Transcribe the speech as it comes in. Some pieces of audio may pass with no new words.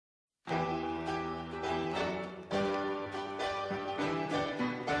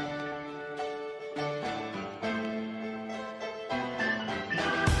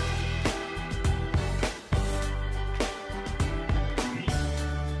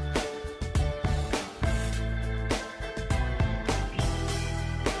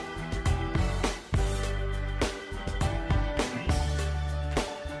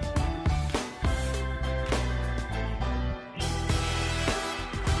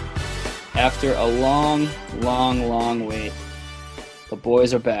After a long wait, the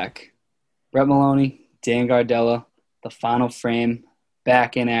boys are back. Brett Maloney, Dan Gardella, the final frame,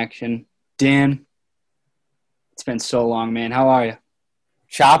 back in action. Dan, it's been so long, man. How are you?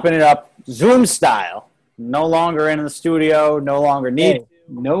 Chopping it up Zoom style. No longer in the studio, no longer need.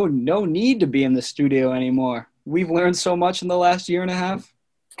 No need to be in the studio anymore. We've learned so much in the last year and a half.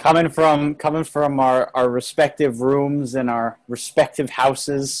 Coming from our respective rooms and our respective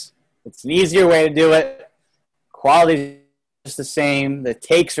houses. It's an easier way to do it. Quality is just the same. The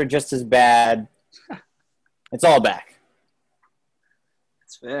takes are just as bad. It's all back.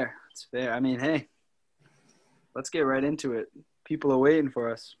 It's fair. It's fair. I mean, hey, let's get right into it. People are waiting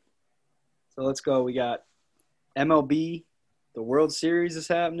for us. So let's go. We got MLB. The World Series is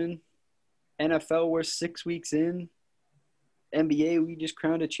happening. NFL, we're 6 weeks in. NBA, we just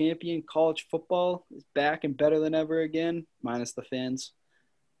crowned a champion. College football is back and better than ever again, minus the fans.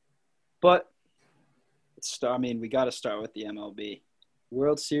 But we got to start with the MLB.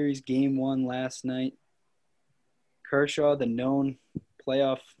 World Series Game 1 last night. Kershaw, the known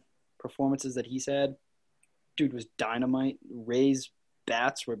playoff performances that he's had, dude was dynamite. Rays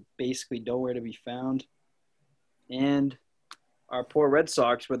bats were basically nowhere to be found. And our poor Red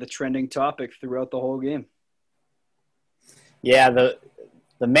Sox were the trending topic throughout the whole game. Yeah,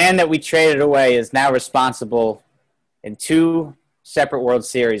 the man that we traded away is now responsible in 2 separate World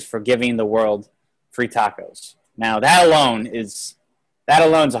Series for giving the world free tacos. Now, that alone's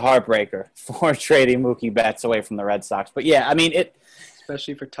a heartbreaker for trading Mookie Betts away from the Red Sox. But yeah, I mean it,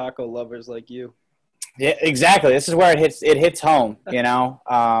 especially for taco lovers like you. Yeah, exactly. This is where it hits home. You know,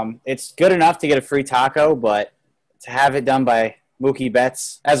 it's good enough to get a free taco, but to have it done by Mookie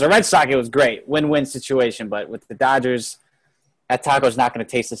Betts as a Red Sox, it was great, win-win situation. But with the Dodgers, that taco's not going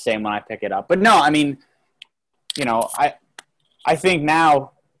to taste the same when I pick it up. But no, I mean, you know, I think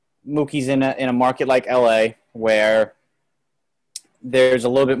now Mookie's in a market like LA where there's a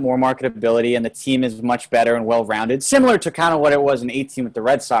little bit more marketability and the team is much better and well-rounded, similar to kind of what it was in 18 with the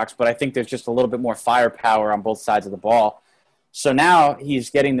Red Sox, but I think there's just a little bit more firepower on both sides of the ball. So now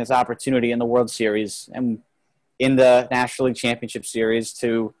he's getting this opportunity in the World Series and in the National League Championship Series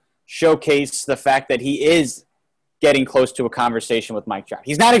to showcase the fact that he is getting close to a conversation with Mike Trout.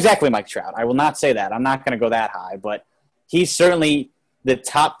 He's not exactly Mike Trout. I will not say that. I'm not going to go that high, but he's certainly the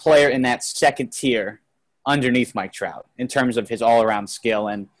top player in that second tier underneath Mike Trout in terms of his all-around skill.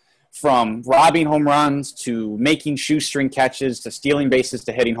 And from robbing home runs to making shoestring catches to stealing bases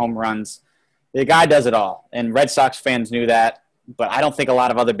to hitting home runs, the guy does it all. And Red Sox fans knew that, but I don't think a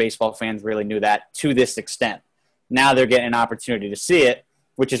lot of other baseball fans really knew that to this extent. Now they're getting an opportunity to see it,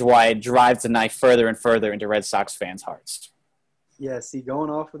 which is why it drives the knife further and further into Red Sox fans' hearts. Yeah, see, going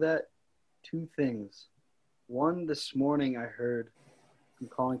off of that, 2 things. One, this morning I heard from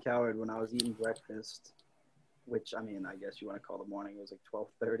Colin Cowherd when I was eating breakfast, which, I mean, I guess you want to call the morning. It was like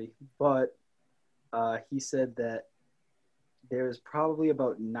 12:30. But he said that there's probably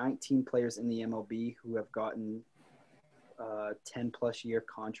about 19 players in the MLB who have gotten 10-plus year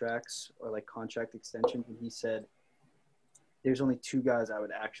contracts or, like, contract extensions. And he said there's only 2 guys I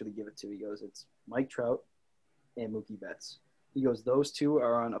would actually give it to. He goes, it's Mike Trout and Mookie Betts. He goes, those 2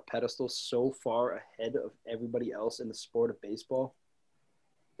 are on a pedestal so far ahead of everybody else in the sport of baseball.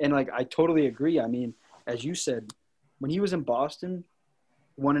 And, like, I totally agree. I mean, as you said, when he was in Boston,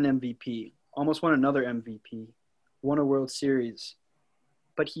 won an MVP, almost won another MVP, won a World Series,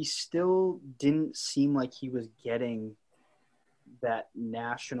 but he still didn't seem like he was getting that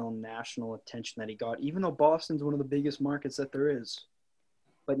national attention that he got, even though Boston's one of the biggest markets that there is.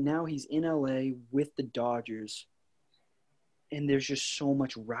 But now he's in LA with the Dodgers, and there's just so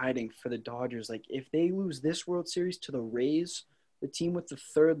much riding for the Dodgers. Like, if they lose this World Series to the Rays, the team with the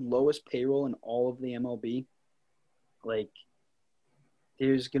 3rd lowest payroll in all of the MLB, like,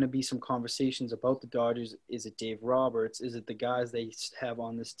 there's going to be some conversations about the Dodgers. Is it Dave Roberts? Is it the guys they have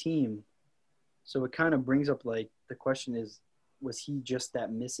on this team? So it kind of brings up, like, the question is, was he just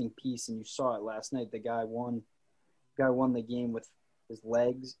that missing piece? And you saw it last night. The guy won the game with his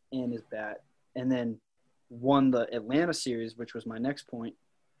legs and his bat, and then won the Atlanta series, which was my next point,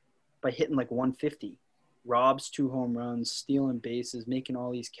 by hitting like 150. Robs 2 home runs, stealing bases, making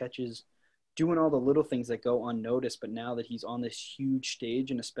all these catches, doing all the little things that go unnoticed. But now that he's on this huge stage,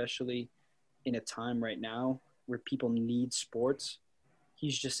 and especially in a time right now where people need sports,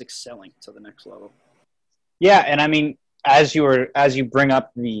 he's just excelling to the next level. Yeah, and I mean, as you bring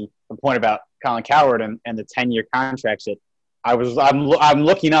up the point about Colin Cowherd and the 10-year contracts, I'm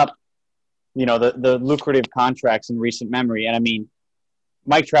looking up, you know, the lucrative contracts in recent memory, and I mean,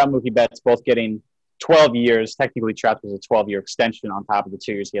 Mike Trout, Mookie Betts both getting 12 years. Technically, Trout was a 12-year extension on top of the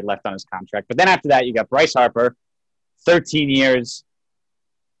 2 years he had left on his contract. But then after that, you got Bryce Harper, 13 years,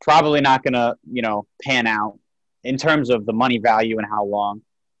 probably not going to, pan out in terms of the money value and how long.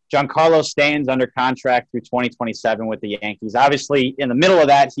 Giancarlo Stanton's under contract through 2027 with the Yankees. Obviously, in the middle of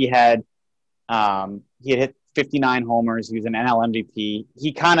that, he had hit 59 homers. He was an NL MVP.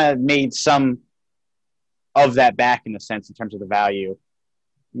 He kind of made some of that back in a sense in terms of the value.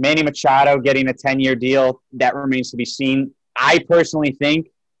 Manny Machado getting a 10-year deal, that remains to be seen. I personally think,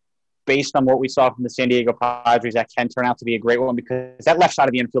 based on what we saw from the San Diego Padres, that can turn out to be a great one because that left side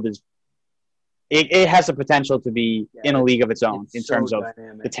of the infield it has the potential to be in a league of its own in terms of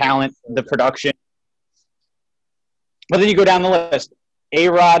the talent, the production. But then you go down the list.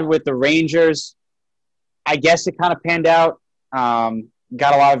 A-Rod with the Rangers, I guess it kind of panned out. Got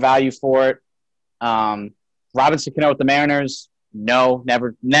a lot of value for it. Robinson Cano with the Mariners, no,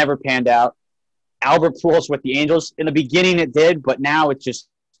 never panned out. Albert Pujols with the Angels, in the beginning it did, but now it's just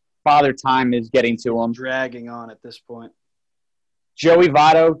Father Time is getting to him. Dragging on at this point. Joey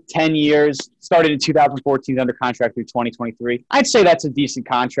Votto, 10 years, started in 2014, under contract through 2023. I'd say that's a decent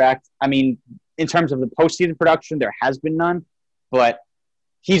contract. I mean, in terms of the postseason production, there has been none, but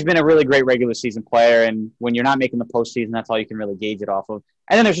he's been a really great regular season player, and when you're not making the postseason, that's all you can really gauge it off of.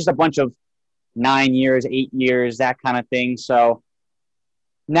 And then there's just a bunch of 9 years, 8 years, that kind of thing. So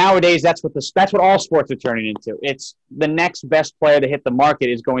nowadays, that's what all sports are turning into. It's the next best player to hit the market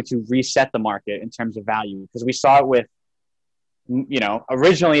is going to reset the market in terms of value, because we saw it with,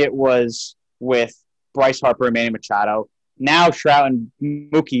 originally it was with Bryce Harper and Manny Machado. Now Trout and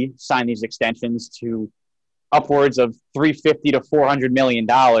Mookie signed these extensions to upwards of $350 to $400 million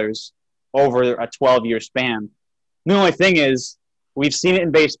over a 12-year span. The only thing is, we've seen it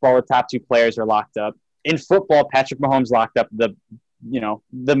in baseball. The top two players are locked up. In football, Patrick Mahomes locked up the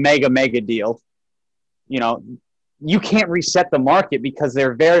mega deal. You can't reset the market because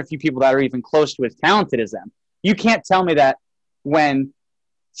there are very few people that are even close to as talented as them. You can't tell me that when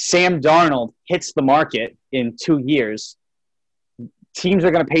Sam Darnold hits the market in 2 years, teams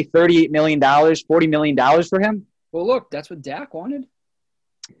are going to pay $38 million, $40 million for him? Well, look, that's what Dak wanted.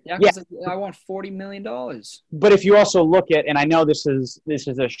 Dak was like, I want $40 million. But if you also look at, and I know this is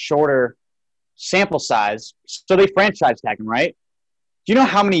a shorter sample size, so they franchise tag him, right? Do you know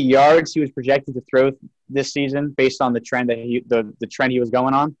how many yards he was projected to throw this season based on the trend that the trend he was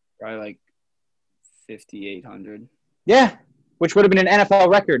going on? Probably like 5,800. Yeah, which would have been an NFL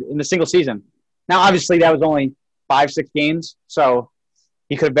record in the single season. Now, obviously, that was only 5-6 games, so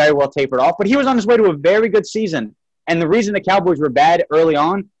he could have very well tapered off. But he was on his way to a very good season. And the reason the Cowboys were bad early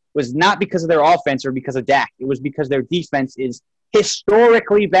on was not because of their offense or because of Dak. It was because their defense is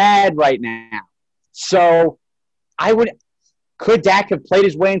historically bad right now. So could Dak have played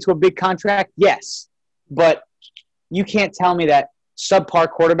his way into a big contract? Yes. But you can't tell me that subpar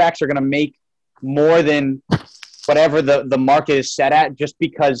quarterbacks are going to make more than whatever the market is set at just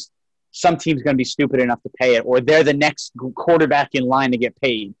because some team's going to be stupid enough to pay it, or they're the next quarterback in line to get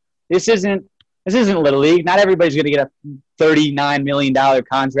paid. This isn't Little League. Not everybody's going to get a $39 million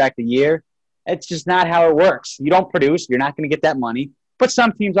contract a year. It's just not how it works. You don't produce, you're not going to get that money. But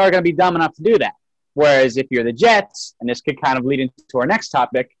some teams are going to be dumb enough to do that. Whereas if you're the Jets, and this could kind of lead into our next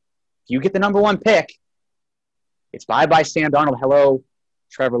topic, if you get the number one pick, it's bye-bye Sam Darnold, hello,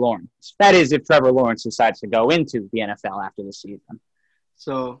 Trevor Lawerence. That is if Trevor Lawerence decides to go into the NFL after the season.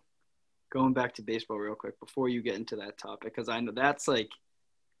 So going back to baseball real quick before you get into that topic, because I know that's like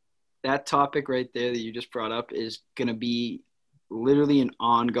that topic right there that you just brought up is going to be literally an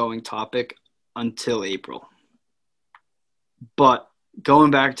ongoing topic until April. But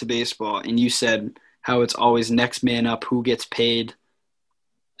going back to baseball, and you said how it's always next man up, who gets paid.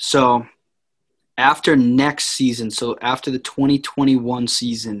 So after next season, so after the 2021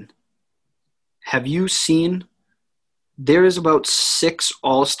 season, have you seen there is about 6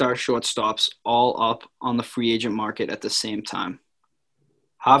 all-star shortstops all up on the free agent market at the same time?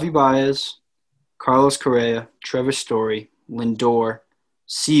 Javi Baez, Carlos Correa, Trevor Story, Lindor,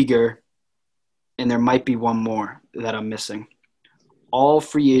 Seager, and there might be one more that I'm missing. All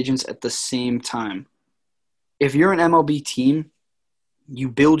free agents at the same time. If you're an MLB team, you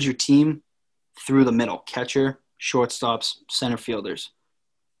build your team through the middle. Catcher, shortstops, center fielders.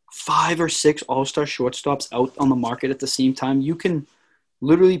 5 or 6 all-star shortstops out on the market at the same time. You can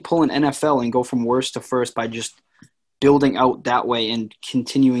literally pull an NFL and go from worst to first by just building out that way and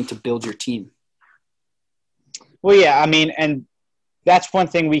continuing to build your team. Well, yeah, I mean, and that's one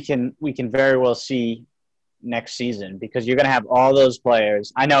thing we can very well see next season, because you're going to have all those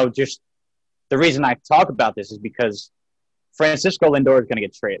players. I know just the reason I talk about this is because Francisco Lindor is going to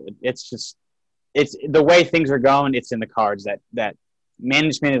get traded. It's just it's the way things are going. It's in the cards that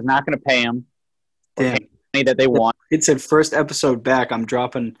management is not going to pay him Damn. the money that they want. It said first episode back. I'm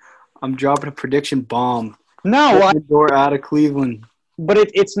dropping a prediction bomb. No, well, Lindor out of Cleveland. but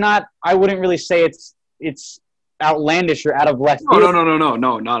it's not. I wouldn't really say it's outlandish or out of left No, field.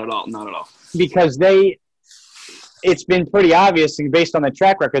 no, not at all. Because it's been pretty obvious based on the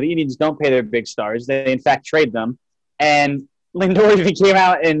track record, the Indians don't pay their big stars. They in fact trade them. And Lindor even came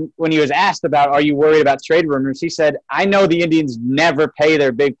out and when he was asked about, are you worried about trade rumors? He said, I know the Indians never pay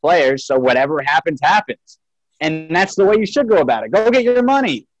their big players, so whatever happens, happens. And that's the way you should go about it. Go get your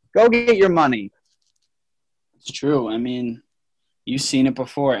money. Go get your money. It's true. I mean, you've seen it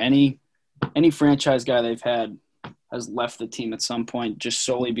before. Any franchise guy they've had has left the team at some point just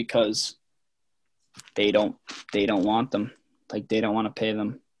solely because they don't want them. Like, they don't want to pay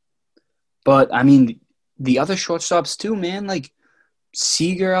them. But, I mean, the other shortstops too, man. Like,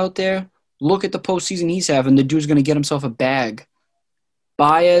 Seager out there, look at the postseason he's having. The dude's going to get himself a bag.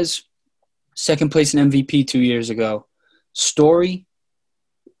 Baez, second place in MVP 2 years ago. Story,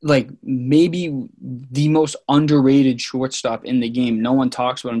 like, maybe the most underrated shortstop in the game. No one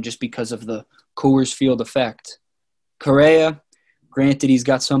talks about him just because of the Coors Field effect. Correa, granted he's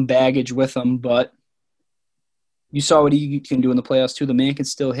got some baggage with him, but you saw what he can do in the playoffs too. The man can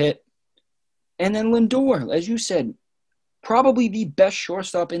still hit. And then Lindor, as you said, probably the best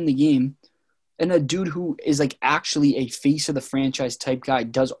shortstop in the game, and a dude who is like actually a face of the franchise type guy,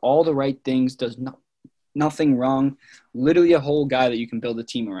 does all the right things, does nothing wrong, literally a whole guy that you can build a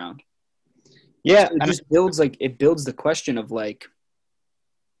team around. Yeah, so it builds the question of like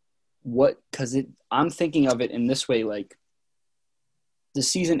what, because I'm thinking of it in this way, like the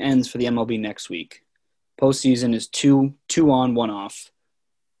season ends for the MLB next week. Postseason is two on, one off.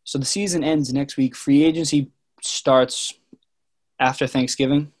 So the season ends next week. Free agency starts after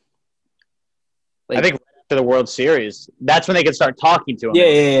Thanksgiving. I think after the World Series, that's when they can start talking to him.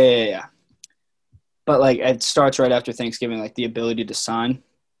 Yeah. But like it starts right after Thanksgiving, like the ability to sign.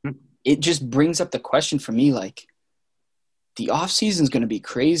 It just brings up the question for me, like the offseason is going to be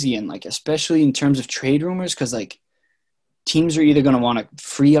crazy, and like especially in terms of trade rumors, because like teams are either going to want to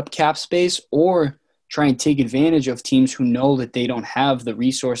free up cap space or try and take advantage of teams who know that they don't have the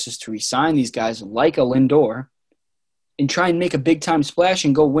resources to re-sign these guys like a Lindor and try and make a big-time splash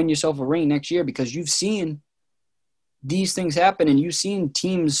and go win yourself a ring next year, because you've seen these things happen and you've seen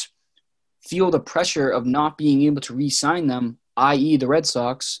teams feel the pressure of not being able to re-sign them, i.e. the Red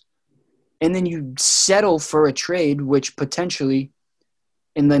Sox, and then you settle for a trade which potentially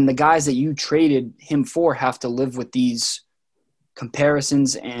 – and then the guys that you traded him for have to live with these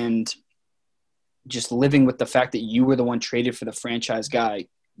comparisons and – just living with the fact that you were the one traded for the franchise guy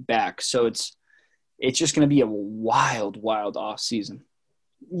back. So it's just going to be a wild off season.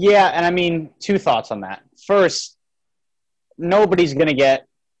 Yeah, and I mean, two thoughts on that. First, nobody's going to get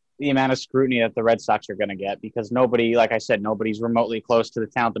the amount of scrutiny that the Red Sox are going to get because nobody, like I said, nobody's remotely close to the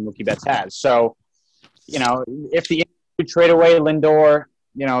talent that Mookie Betts has. So, if the Indians trade away Lindor,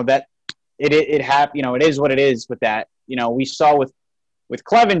 that it is what it is with that. We saw with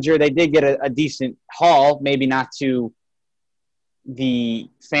Clevenger, they did get a decent haul, maybe not to the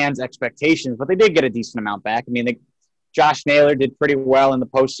fans' expectations, but they did get a decent amount back. I mean, Josh Naylor did pretty well in the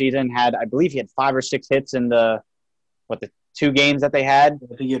postseason. I believe he had 5 or 6 hits in the 2 games that they had. I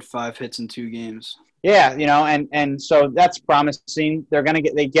think he had 5 hits in 2 games. Yeah, and so that's promising. They're going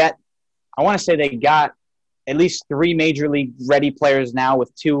to get I want to say they got at least 3 major league ready players now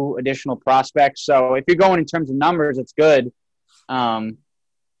with 2 additional prospects. So if you're going in terms of numbers, it's good.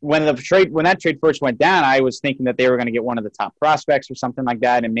 When that trade first went down, I was thinking that they were going to get one of the top prospects or something like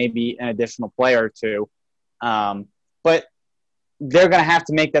that, and maybe an additional player or 2. But they're going to have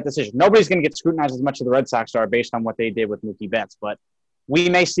to make that decision. Nobody's going to get scrutinized as much as the Red Sox are based on what they did with Mookie Betts. But we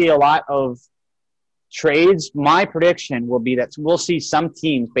may see a lot of trades. My prediction will be that we'll see some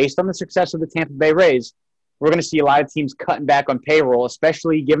teams, based on the success of the Tampa Bay Rays, we're going to see a lot of teams cutting back on payroll,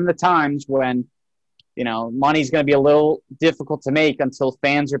 especially given the times when money's going to be a little difficult to make until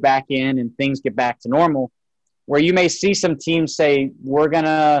fans are back in and things get back to normal, where you may see some teams say, we're going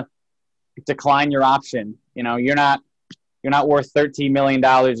to decline your option. You're not worth $13 million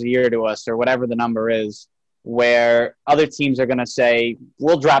a year to us or whatever the number is, where other teams are going to say,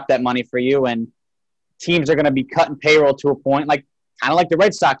 we'll drop that money for you. And teams are going to be cutting payroll to a point kind of like the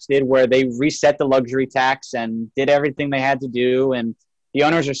Red Sox did, where they reset the luxury tax and did everything they had to do. And the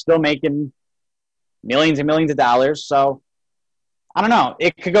owners are still making millions and millions of dollars. So I don't know.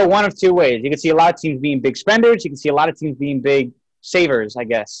 It could go one of 2 ways. You can see a lot of teams being big spenders. You can see a lot of teams being big savers, I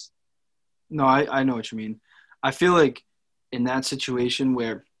guess. No, I know what you mean. I feel like in that situation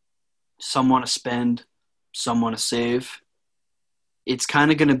where some want to spend, some want to save. It's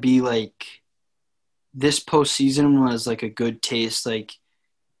kind of going to be like this postseason was like a good taste. Like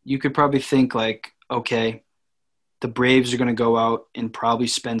you could probably think like, okay, the Braves are going to go out and probably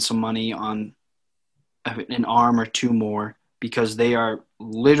spend some money on an arm or two more because they are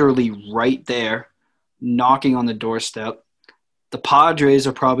literally right there knocking on the doorstep. The Padres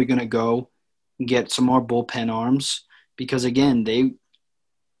are probably going to go and get some more bullpen arms because, again,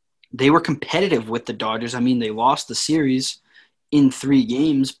 they were competitive with the Dodgers. I mean, they lost the series in 3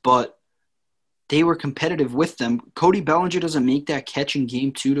 games, but they were competitive with them. Cody Bellinger doesn't make that catch in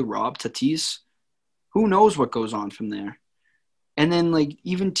Game 2 to rob Tatis. Who knows what goes on from there? And then, like,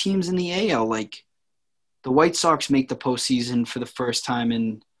 even teams in the AL, like the White Sox make the postseason for the first time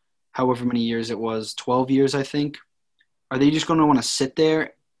in however many years it was, 12 years, I think. Are they just going to want to sit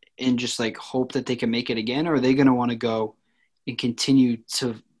there and just, like, hope that they can make it again? Or are they going to want to go and continue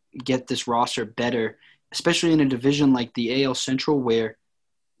to get this roster better, especially in a division like the AL Central where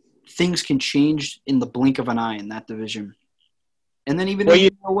things can change in the blink of an eye in that division? And then even in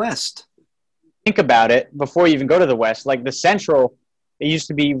the West. Think about it before you even go to the West. Like the Central, it used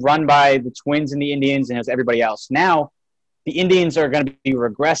to be run by the Twins and the Indians and it was everybody else. Now the Indians are going to be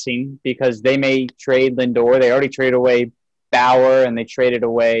regressing because they may trade Lindor. They already traded away Bauer and they traded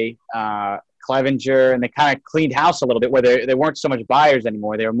away Clevenger, and they kind of cleaned house a little bit where they weren't so much buyers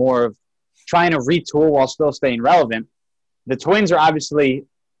anymore. They were more of trying to retool while still staying relevant. The Twins are obviously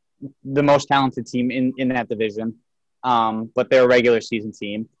the most talented team in that division, but they're a regular season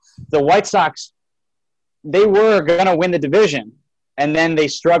team. The White Sox, they were going to win the division, and then they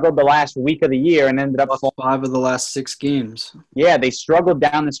struggled the last week of the year and ended up lost 5 of the last 6 games. Yeah, they struggled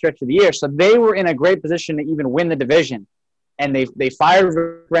down the stretch of the year, so they were in a great position to even win the division. And they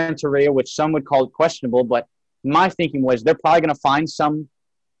fired Renteria, which some would call questionable, but my thinking was they're probably going to find some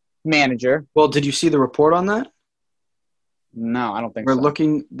manager. Well, did you see the report on that? No, I don't think We're so.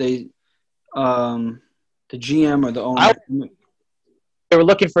 looking – the GM or the owner – they were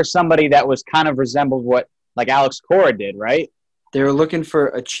looking for somebody that was kind of resembled what like Alex Cora did, right? They were looking for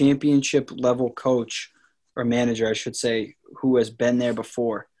a championship-level coach or manager, I should say, who has been there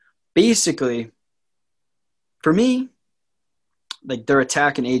before. Basically, for me – like they're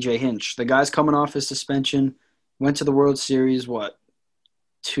attacking AJ Hinch. The guy's coming off his suspension, went to the World Series,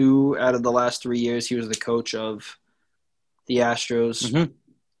 2 out of the last 3 years he was the coach of the Astros,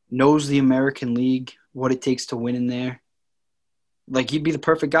 knows the American League, what it takes to win in there. Like he'd be the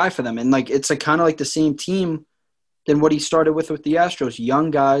perfect guy for them. And like it's like kind of like the same team than what he started with the Astros.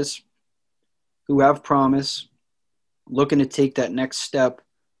 Young guys who have promise, looking to take that next step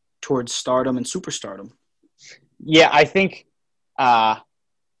towards stardom and superstardom. Yeah, I think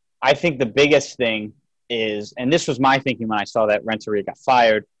the biggest thing is, and this was my thinking when I saw that Renteria got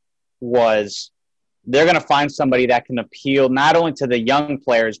fired, was they're going to find somebody that can appeal not only to the young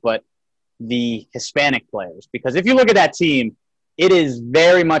players, but the Hispanic players. Because if you look at that team, it is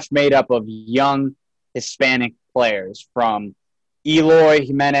very much made up of young Hispanic players from Eloy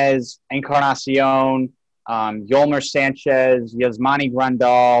Jimenez, Encarnacion, Yolmer Sanchez, Yasmani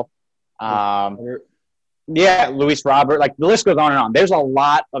Grandal, Luis Robert. Like the list goes on and on. There's a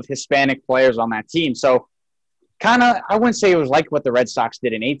lot of Hispanic players on that team. So kind of, I wouldn't say it was like what the Red Sox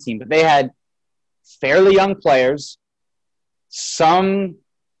did in 2018, but they had fairly young players, some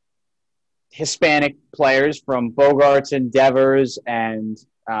Hispanic players from Bogarts and Devers and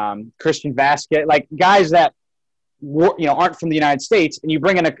Christian Vasquez, like guys that aren't from the United States, and you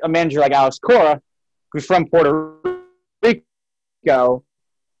bring in a manager like Alex Cora, who's from Puerto Rico,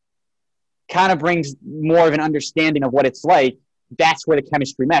 kind of brings more of an understanding of what it's like. That's where the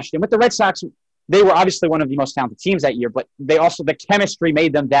chemistry meshed. And with the Red Sox, they were obviously one of the most talented teams that year, but they also, the chemistry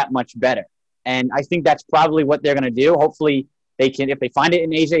made them that much better. And I think that's probably what they're going to do. Hopefully they can, if they find it in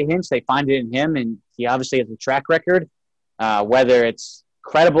AJ Hinch, they find it in him, and he obviously has a track record. Whether it's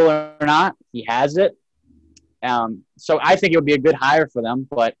credible or not, he has it. So I think it would be a good hire for them,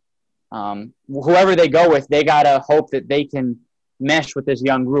 but whoever they go with, they got to hope that they can mesh with this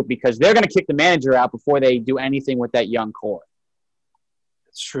young group, because they're going to kick the manager out before they do anything with that young core.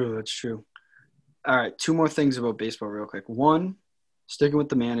 That's true. That's true. All right, 2 more things about baseball real quick. 1, sticking with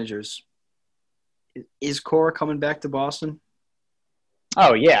the managers. Is Cora coming back to Boston?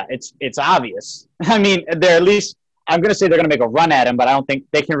 Oh, yeah, it's obvious. I mean, they're at least – I'm going to say they're going to make a run at him, but I don't think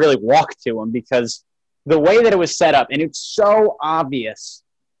they can really walk to him, because the way that it was set up, and it's so obvious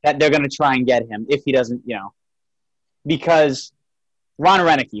that they're going to try and get him if he doesn't, because Ron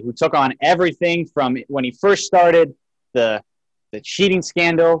Renicky, who took on everything from when he first started, the cheating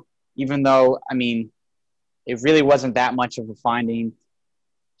scandal, even though, I mean, it really wasn't that much of a finding,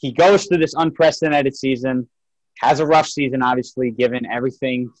 He goes through this unprecedented season, has a rough season, obviously, given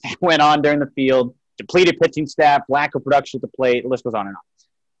everything that went on during the field, depleted pitching staff, lack of production at the plate, the list goes on and on.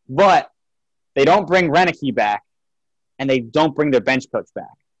 But they don't bring Renicky back, and they don't bring their bench coach back.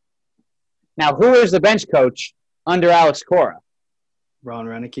 Now, who is the bench coach under Alex Cora? Ron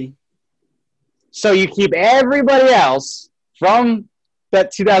Renicky. So you keep everybody else from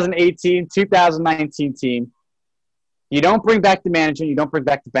that 2018, 2019 team. You don't bring back the manager. You don't bring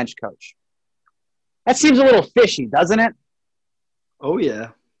back the bench coach. That seems a little fishy, doesn't it? Oh,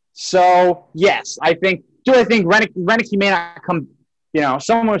 yeah. So, yes, I think Renicky may not come,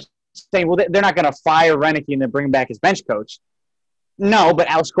 someone was saying, well, they're not going to fire Renicky and then bring back his bench coach. No, but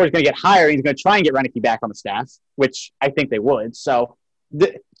Alex Cora is going to get hired. He's going to try and get Renicky back on the staff, which I think they would. So,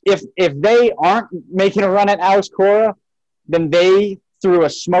 if they aren't making a run at Alex Cora, then they threw a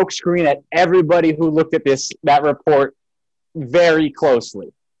smokescreen at everybody who looked at that report very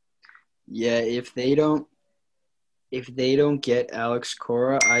closely. Yeah, if they don't get Alex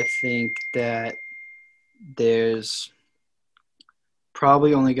Cora, I think that there's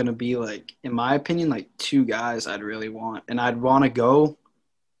probably only going to be, in my opinion, 2 guys I'd really want. And I'd want to go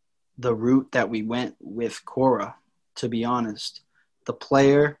the route that we went with Cora, to be honest. The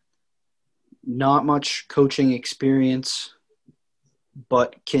player, not much coaching experience,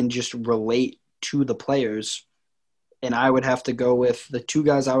 but can just relate to the players. And I would have to go with the 2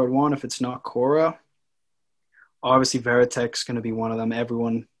 guys I would want if it's not Cora. Obviously, Veritek's going to be one of them.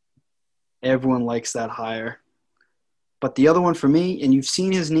 Everyone likes that hire. But the other one for me, and you've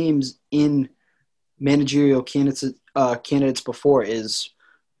seen his names in managerial candidates before, is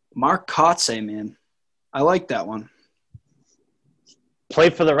Mark Kotsay, man. I like that one.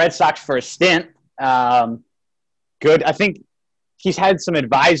 Played for the Red Sox for a stint. Good. I think he's had some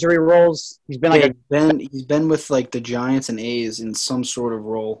advisory roles. He's been he's been with the Giants and A's in some sort of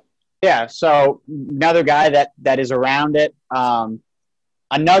role. Yeah, so another guy that is around it.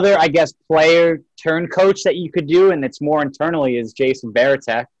 Another, I guess, player turn coach that you could do, and it's more internally, is Jason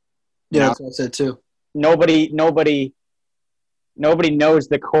Varitek. Yeah, that's what I said too. Nobody knows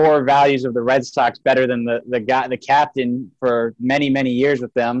the core values of the Red Sox better than the captain for many, many years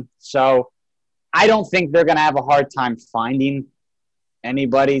with them. So I don't think they're going to have a hard time finding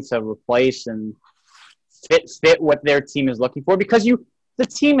anybody to replace and fit what their team is looking for, because the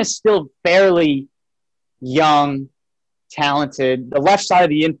team is still fairly young, talented. The left side of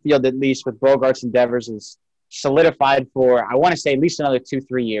the infield, at least with Bogarts and Devers, is solidified for, I want to say, at least another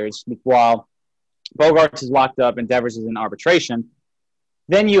 2-3 years, while Bogarts is locked up and Devers is in arbitration.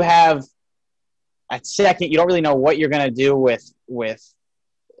 Then you have at second, you don't really know what you're going to do with if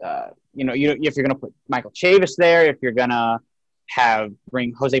you're going to put Michael Chavis there, if you're going to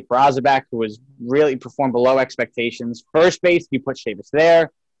bring Jose Peraza back, who has really performed below expectations. First base, you put Chavis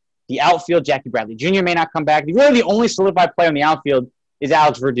there. The outfield, Jackie Bradley Jr. may not come back. Really, the only solidified player in the outfield is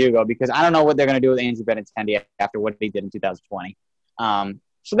Alex Verdugo, because I don't know what they're going to do with Andrew Benintendi after what he did in 2020.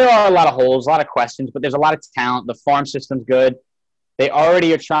 So there are a lot of holes, a lot of questions, but there's a lot of talent. The farm system's good. They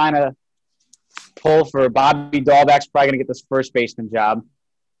already are trying to pull for Bobby Dahlback's probably going to get this first baseman job.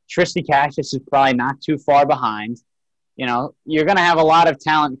 Tristy Cassius is probably not too far behind. You're going to have a lot of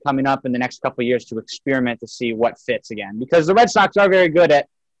talent coming up in the next couple of years to experiment to see what fits again, because the Red Sox are very good at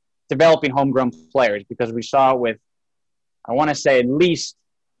developing homegrown players, because we saw it with, I want to say, at least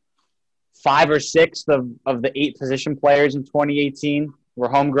 5 or 6 of the 8 position players in 2018 were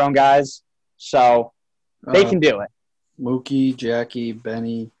homegrown guys. So they can do it. Mookie, Jackie,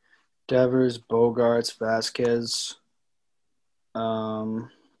 Benny, Devers, Bogarts, Vasquez.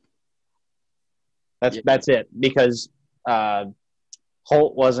 That's it, because Holt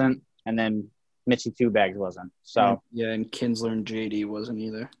wasn't, and then Mitchie Two Bags wasn't. So and Kinsler and JD wasn't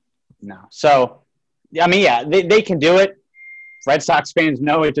either. No. So, I mean, yeah, they can do it. Red Sox fans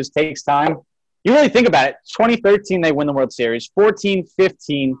know it just takes time. You really think about it. 2013, they win the World Series. 14,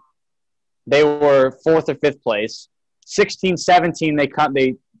 15, they were 4th or 5th place. 16, 17, they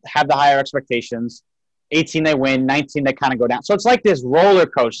have the higher expectations. 18, they win. 19, they kind of go down. So it's like this roller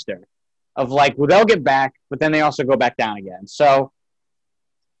coaster of they'll get back, but then they also go back down again. So,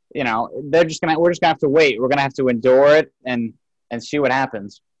 we're just gonna have to wait. We're gonna have to endure it and see what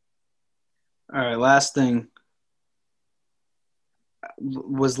happens. All right, last thing.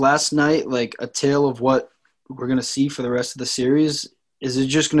 Was last night a tale of what we're going to see for the rest of the series? Is it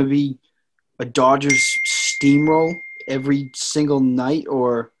just going to be a Dodgers steamroll every single night,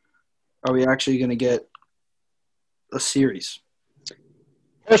 or are we actually going to get a series?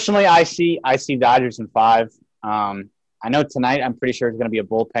 Personally, I see Dodgers in 5. I know tonight I'm pretty sure it's going to be a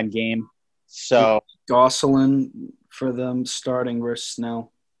bullpen game. So Gosselin for them starting versus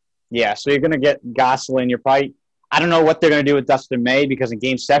Snell. Yeah, so you're going to get Gosselin. I don't know what they're going to do with Dustin May because in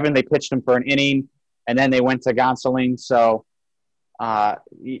Game 7 they pitched him for an inning, and then they went to Gosselin. So I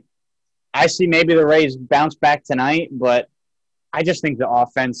see maybe the Rays bounce back tonight, but I just think the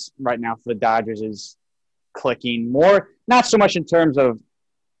offense right now for the Dodgers is clicking more, not so much in terms of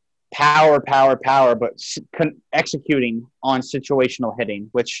power, but executing on situational hitting,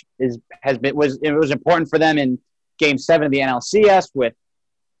 which was important for them in Game 7 of the NLCS with,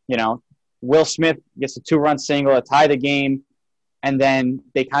 Will Smith gets a 2-run single to tie the game, and then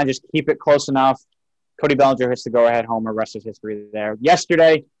they kind of just keep it close enough. Cody Bellinger hits the go-ahead homer, rest is history there.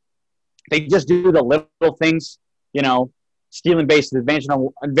 Yesterday, they just do the little things, stealing bases, advancing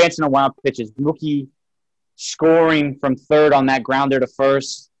on wild pitches, Mookie scoring from third on that grounder to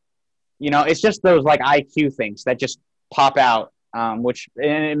first. It's just those IQ things that just pop out,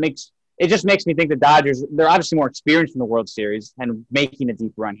 it just makes me think the Dodgers, they're obviously more experienced in the World Series and making a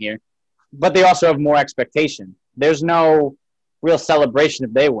deep run here, but they also have more expectation. There's no real celebration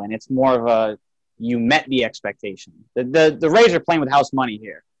if they win. It's more of a you met the expectation. The Rays are playing with house money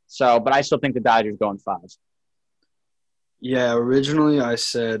here. So, but I still think the Dodgers go in 5. Yeah, originally I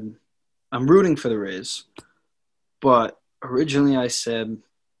said I'm rooting for the Rays, but originally I said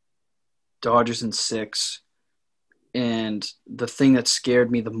Dodgers in 6, and the thing that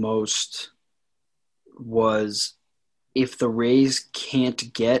scared me the most was if the Rays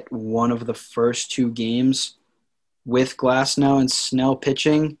can't get one of the first 2 games with Glasnow and Snell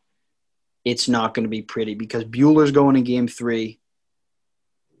pitching, it's not going to be pretty because Buehler's going in Game 3,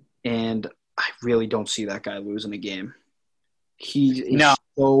 and I really don't see that guy losing a game. He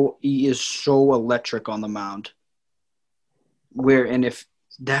is so electric on the mound. And if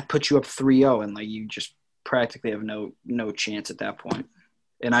that puts you up 3-0, and you just practically have no chance at that point.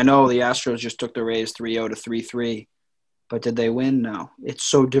 And I know the Astros just took the Rays 3-0 to 3-3, but did they win? No. It's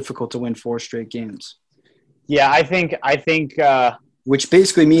so difficult to win 4 straight games. Yeah, I think which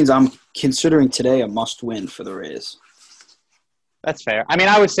basically means I'm considering today a must-win for the Rays. That's fair. I mean,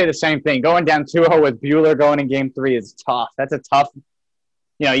 I would say the same thing. Going down 2-0 with Buehler going in Game 3 is tough. That's a tough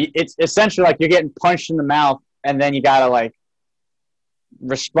it's essentially you're getting punched in the mouth, and then you got to,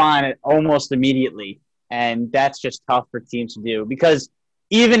 respond almost immediately. And that's just tough for teams to do because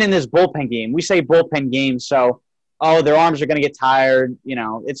even in this bullpen game, we say bullpen game, so, their arms are going to get tired.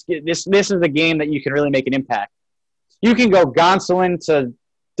 This is a game that you can really make an impact. You can go Gonsolin to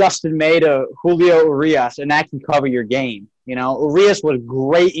Dustin May to Julio Urias, and that can cover your game. Urias was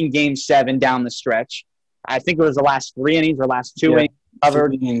great in Game 7 down the stretch. I think it was the last 3 innings or last 2 innings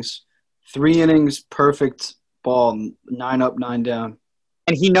covered. 3 innings, perfect ball, 9 up, 9 down.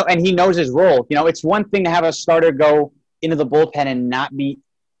 And he knows his role. It's one thing to have a starter go into the bullpen and not be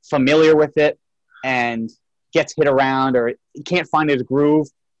familiar with it and gets hit around or he can't find his groove.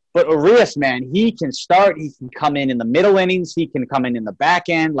 But Urias, man, he can start. He can come in the middle innings. He can come in the back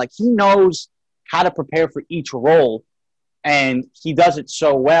end. He knows how to prepare for each role. And he does it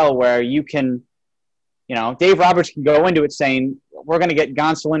so well where you can, Dave Roberts can go into it saying, we're going to get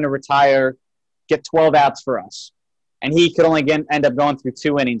Gonsolin to retire, get 12 outs for us. And he could only end up going through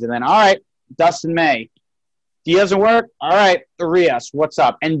 2 innings. And then, all right, Dustin May. He doesn't work. All right, Urias, what's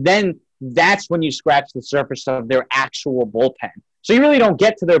up? And then that's when you scratch the surface of their actual bullpen. So you really don't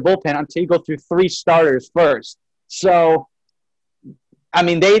get to their bullpen until you go through 3 starters first. So, I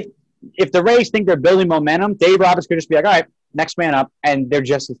mean, if the Rays think they're building momentum, Dave Roberts could just be all right, next man up, and they're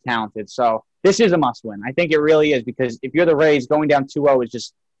just as talented. So this is a must-win. I think it really is because if you're the Rays, going down 2-0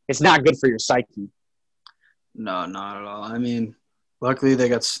 is it's not good for your psyche. No, not at all. I mean, luckily they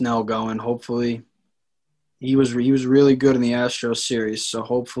got Snell going. Hopefully he was really good in the Astros series, so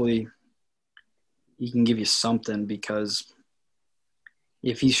hopefully he can give you something because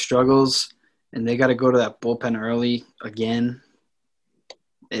if he struggles and they got to go to that bullpen early again,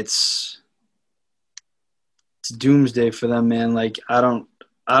 it's doomsday for them, man. I don't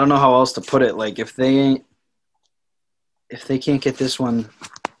know how else to put it. If they can't get this one,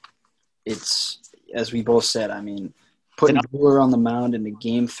 it's as we both said. I mean, putting Buehler on the mound in a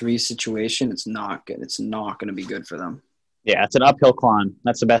Game 3 situation, it's not good. It's not going to be good for them. Yeah, it's an uphill climb.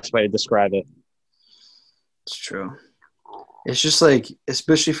 That's the best way to describe it. It's true. It's just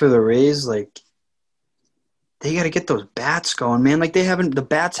especially for the Rays, they got to get those bats going, man. The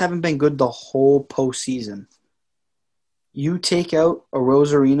bats haven't been good the whole postseason. You take out a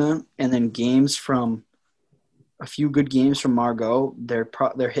Rosarina and then a few good games from Margot, they're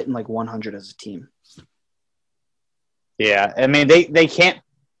hitting 100 as a team. Yeah, I mean they can't.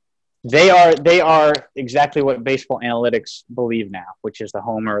 They are exactly what baseball analytics believe now, which is the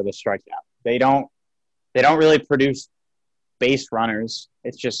homer or the strikeout. They don't really produce base runners.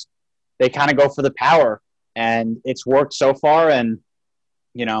 It's just they kind of go for the power, and it's worked so far. And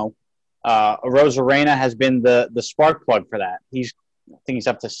Rosarena has been the spark plug for that. I think he's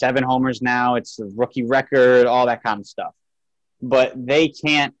up to 7 homers now. It's a rookie record, all that kind of stuff. But they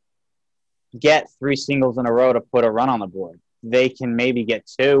can't get 3 singles in a row to put a run on the board. They can maybe get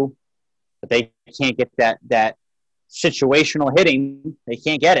 2, but they can't get that situational hitting. They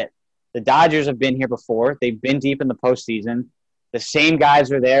can't get it. The Dodgers have been here before. They've been deep in the postseason. The same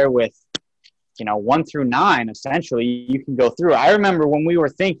guys are there with, 1 through 9, essentially. You can go through. I remember when we were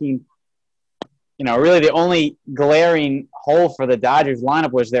thinking, really the only glaring hole for the Dodgers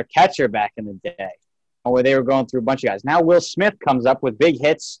lineup was their catcher back in the day, where they were going through a bunch of guys. Now Will Smith comes up with big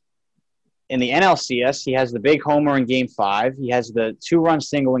hits in the NLCS. He has the big homer in Game 5. He has the 2-run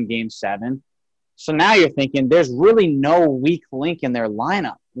single in Game 7. So now you're thinking there's really no weak link in their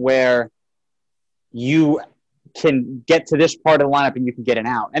lineup where you can get to this part of the lineup and you can get an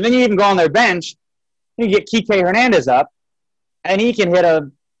out. And then you even go on their bench, you get Kike Hernandez up, and he can hit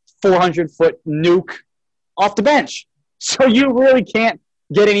a 400-foot nuke off the bench. So you really can't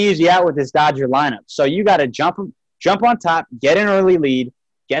get an easy out with this Dodger lineup. So you got to jump on top, get an early lead,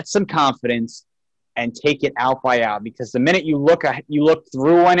 get some confidence, and take it out by out. Because the minute you look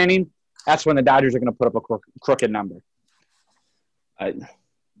through one inning, that's when the Dodgers are going to put up a crooked number. I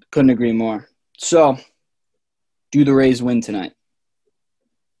couldn't agree more. So, do the Rays win tonight?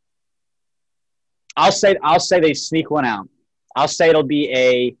 I'll say they sneak one out. I'll say it'll be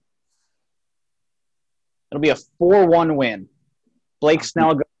a 4-1 win. Blake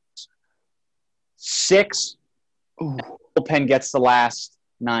Snell goes 6. Ooh. Bullpen gets the last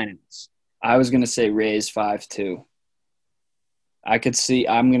 9 innings. I was going to say Rays 5-2.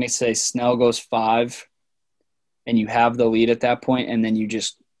 I'm going to say Snell goes 5, and you have the lead at that point, and then you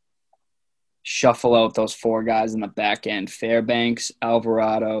just shuffle out those 4 guys in the back end: Fairbanks,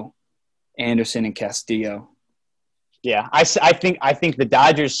 Alvarado, Anderson, and Castillo. Yeah, I think the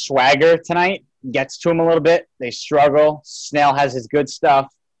Dodgers' swagger tonight gets to him a little bit. They struggle. Snell has his good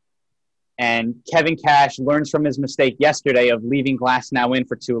stuff. And Kevin Cash learns from his mistake yesterday of leaving Glasnow in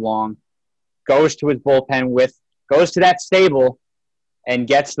for too long, goes to his bullpen goes to that stable and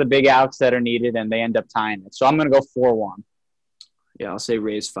gets the big outs that are needed, and they end up tying it. So I'm going to go 4-1. Yeah, I'll say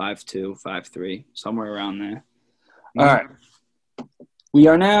Rays 5-2, 5-3, somewhere around there. All right. We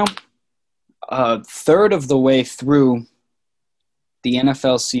are now a third of the way through the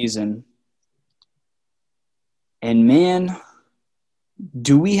NFL season. And, man,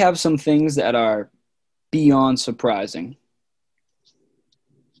 do we have some things that are beyond surprising.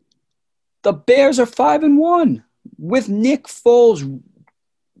 The Bears are 5-1 with Nick Foles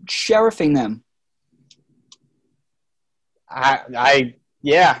sheriffing them. I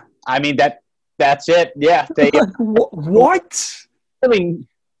mean that's it. Yeah, they what?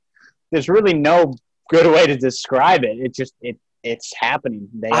 There's really no good way to describe it. It's happening.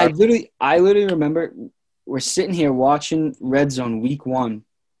 I literally remember we're sitting here watching Red Zone Week 1,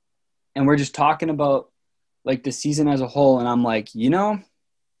 and we're just talking about like the season as a whole, and I'm like,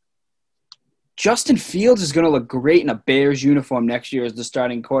 Justin Fields is going to look great in a Bears uniform next year as the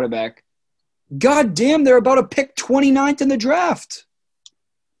starting quarterback. God damn, they're about to pick 29th in the draft.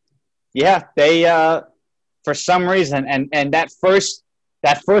 Yeah, they for some reason, and that first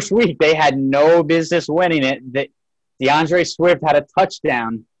week they had no business winning it. That DeAndre Swift had a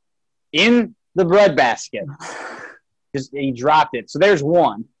touchdown in the breadbasket. He dropped it. So there's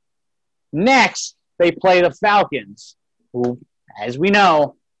one. Next, they play the Falcons, who, as we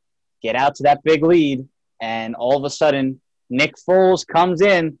know, get out to that big lead, and all of a sudden, Nick Foles comes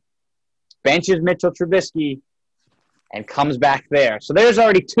in, benches Mitchell Trubisky, and comes back there. So there's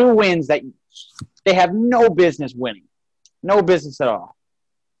already 2 wins that they have no business winning. No business at all.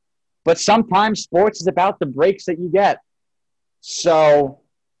 But sometimes sports is about the breaks that you get. So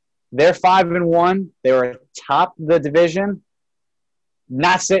they're 5-1. They were atop the division.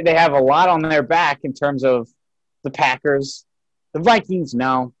 Not saying they have a lot on their back in terms of the Packers. The Vikings,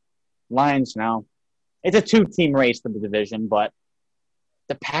 no. Lions, no. It's a 2-team race for the division, but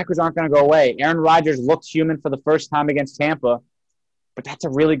the Packers aren't going to go away. Aaron Rodgers looked human for the first time against Tampa, but that's a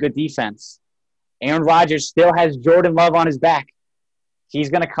really good defense. Aaron Rodgers still has Jordan Love on his back. He's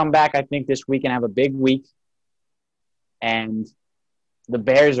going to come back, I think, this week and have a big week. And the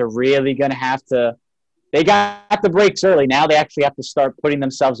Bears are really going to have to – they got the breaks early. Now they actually have to start putting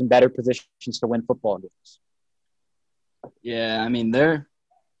themselves in better positions to win football games. Yeah, I mean, they're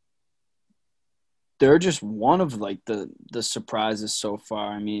just one of, like, the surprises so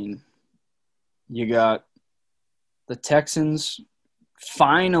far. I mean, you got the Texans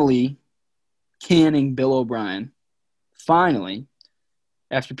finally canning Bill O'Brien. Finally.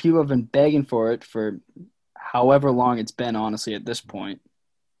 after people have been begging for it for however long it's been, honestly, at this point.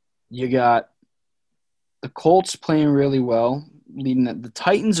 You got the Colts playing really well, leading that. The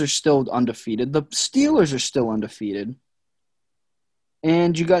Titans are still undefeated. The Steelers are still undefeated.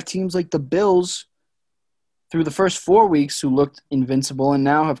 And you got teams like the Bills through the first 4 weeks who looked invincible and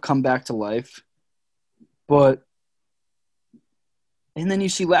now have come back to life. And then you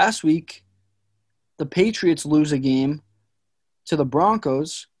see last week, the Patriots lose a game to the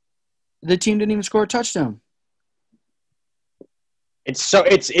Broncos. The team didn't even score a touchdown. It's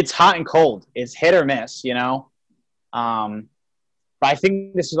hot and cold. It's hit or miss, you know. But I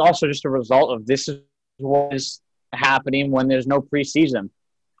think this is also just a result of this is what is happening when there's no preseason.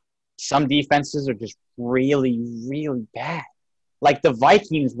 Some defenses are just really, really bad. Like the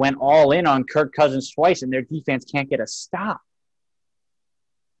Vikings went all in on Kirk Cousins twice, and their defense can't get a stop.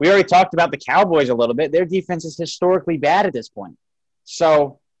 We already talked about the Cowboys a little bit. Their defense is historically bad at this point.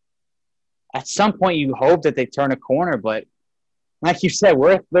 So at some point you hope that they turn a corner, but like you said,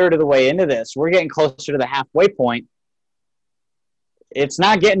 we're a third of the way into this. We're getting closer to the halfway point. It's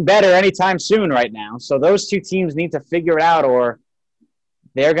not getting better anytime soon right now. So those two teams need to figure it out, or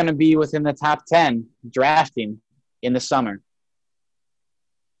they're going to be within the top 10 drafting in the summer.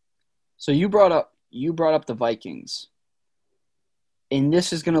 So you brought up the Vikings. And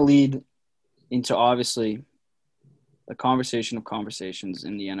this is going to lead into, obviously, the conversation of conversations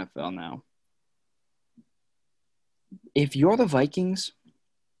in the NFL now. If you're the Vikings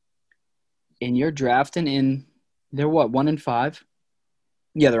and you're drafting in, they're what, 1-5?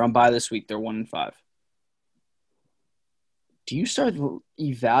 Yeah, they're on bye this week. They're 1-5. Do you start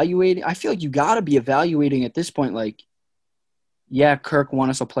evaluating? I feel like you got to be evaluating at this point, like, yeah, Kirk won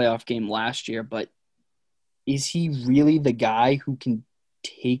us a playoff game last year, but is he really the guy who can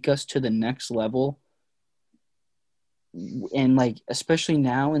take us to the next level? And, like, especially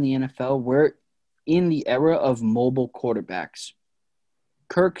now in the NFL, we're in the era of mobile quarterbacks.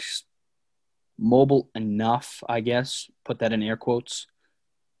 Kirk's mobile enough, I guess. Put that in air quotes.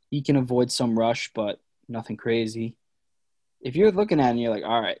 He can avoid some rush, but nothing crazy. If you're looking at it and you're like,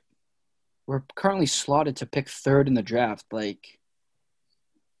 all right, we're currently slotted to pick third in the draft, like,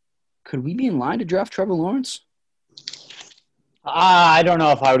 could we be in line to draft Trevor Lawerence? I don't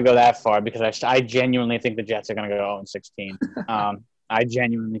know if I would go that far because I genuinely think the Jets are going to go 0-16. I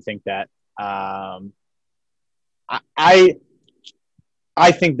genuinely think that. I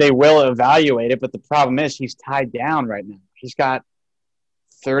think they will evaluate it, but the problem is he's tied down right now. He's got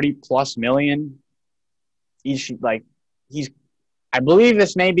 $30+ million. I believe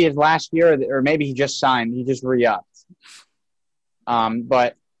this may be his last year, or maybe he just signed. He just re-upped.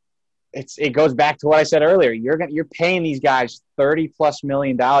 But it goes back to what I said earlier. You're paying these guys $30+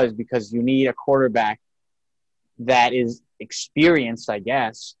 million because you need a quarterback that is experienced, I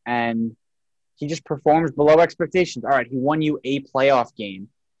guess, and he just performs below expectations. All right, he won you a playoff game.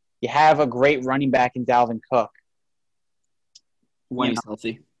 You have a great running back in Dalvin Cook. When he's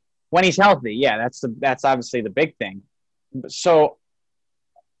healthy. When he's healthy, yeah, that's obviously the big thing. So,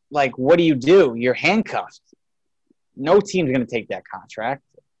 like, what do? You're handcuffed. No team's going to take that contract.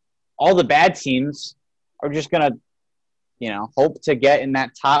 All the bad teams are just going to, hope to get in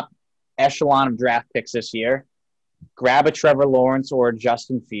that top echelon of draft picks this year, grab a Trevor Lawerence or a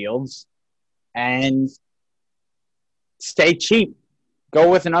Justin Fields, and stay cheap.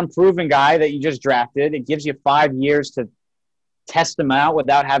 Go with an unproven guy that you just drafted. It gives you 5 years to test them out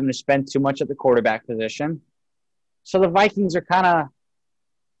without having to spend too much at the quarterback position. So the Vikings are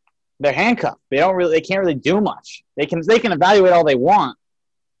they're handcuffed. They can't really do much. They can evaluate all they want,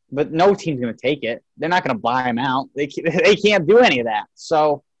 but no team's going to take it. They're not going to buy him out. They can't do any of that.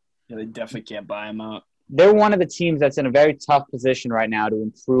 So yeah, they definitely can't buy him out. They're one of the teams that's in a very tough position right now to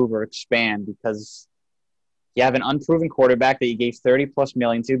improve or expand because you have an unproven quarterback that you gave $30+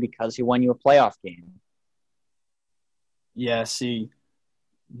 million to because he won you a playoff game. Yeah, see,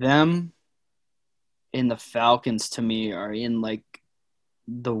 them and the Falcons to me are in like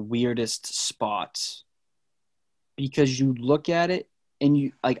the weirdest spots because you look at it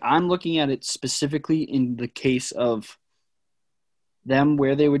and I'm looking at it specifically in the case of them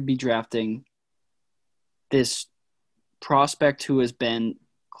where they would be drafting this prospect who has been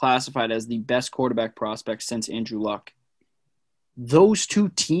classified as the best quarterback prospect since Andrew Luck. Those two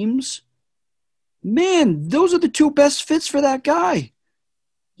teams, man, those are the two best fits for that guy.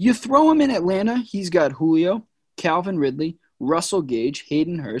 You throw him in Atlanta, he's got Julio, Calvin Ridley, Russell Gage,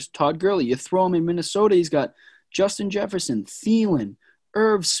 Hayden Hurst, Todd Gurley. You throw him in Minnesota, he's got Justin Jefferson, Thielen,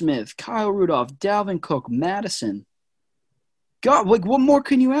 Irv Smith, Kyle Rudolph, Dalvin Cook, Madison. God, what more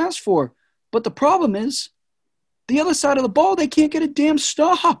can you ask for? But the problem is, the other side of the ball, they can't get a damn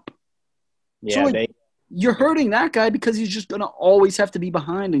stop. Yeah, so you're hurting that guy because he's just going to always have to be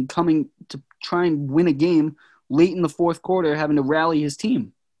behind and coming to try and win a game late in the fourth quarter, having to rally his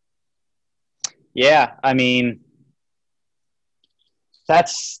team. Yeah, I mean,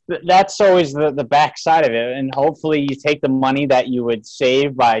 that's always the backside of it. And hopefully you take the money that you would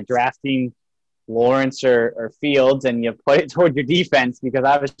save by drafting Lawerence or Fields and you put it toward your defense because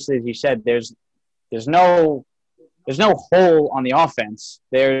obviously, as you said, there's no hole on the offense.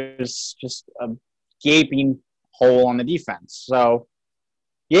 There's just a gaping hole on the defense. So,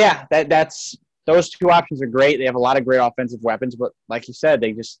 yeah, that's those two options are great. They have a lot of great offensive weapons, but like you said,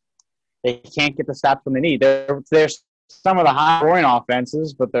 they can't get the stops when they need. They're some of the high-scoring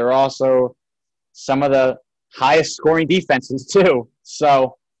offenses, but they're also some of the highest-scoring defenses too.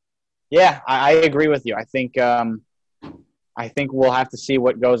 So, yeah, I agree with you. I think we'll have to see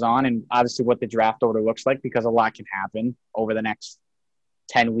what goes on and obviously what the draft order looks like because a lot can happen over the next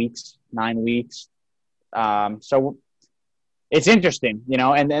 10 weeks, 9 weeks. So it's interesting,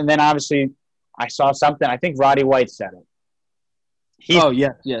 and then obviously I saw something. I think Roddy White said it.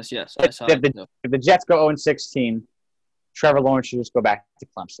 Yes. I saw if the Jets go 0-16, Trevor Lawerence should just go back to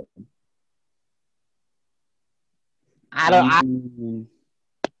Clemson.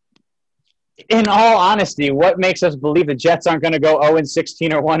 In all honesty, what makes us believe the Jets aren't going to go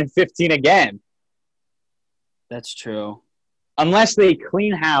 0-16 or 1-15 again? That's true. Unless they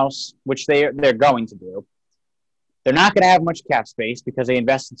clean house, which they're going to do. They're not going to have much cap space because they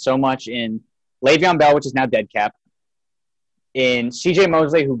invested so much in Le'Veon Bell, which is now dead cap, in C.J.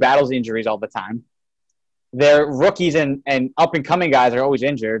 Mosley, who battles injuries all the time. Their rookies and up-and-coming guys are always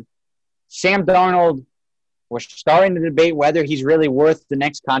injured. Sam Darnold, we're starting to debate whether he's really worth the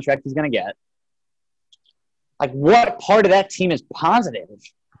next contract he's going to get. Like, what part of that team is positive?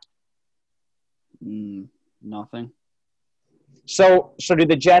 Nothing. So do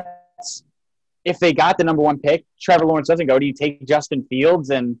the Jets, if they got the number one pick, Trevor Lawerence doesn't go, do you take Justin Fields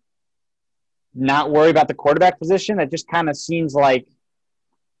and not worry about the quarterback position? It just kind of seems like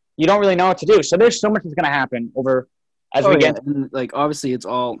you don't really know what to do. So there's so much that's going to happen over as we get. And, obviously it's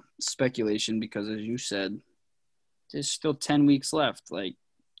all speculation because, as you said, there's still 10 weeks left. Like,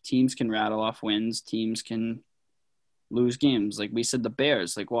 teams can rattle off wins. Teams can lose games. Like we said, the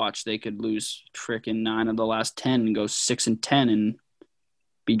Bears, watch, they could lose freaking 9 of the last 10 and go 6-10 and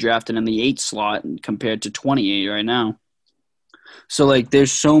be drafted in the 8 slot compared to 28 right now. So,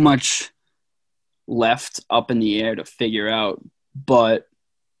 there's so much left up in the air to figure out. But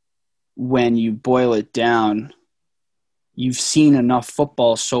when you boil it down, you've seen enough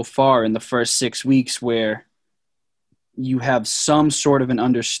football so far in the first 6 weeks where you have some sort of an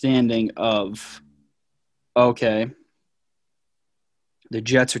understanding of, okay, the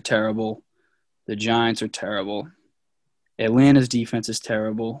Jets are terrible. The Giants are terrible. Atlanta's defense is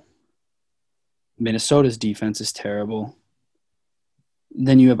terrible. Minnesota's defense is terrible.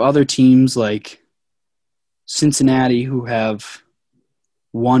 Then you have other teams like Cincinnati who have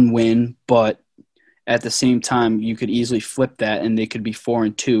one win, but at the same time, you could easily flip that and they could be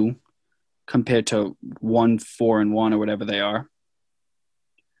 4-2 compared to 1-4-1 or whatever they are.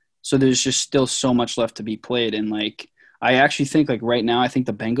 So there's just still so much left to be played. And I actually think right now, I think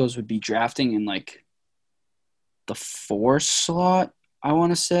the Bengals would be drafting in the 4 slot, I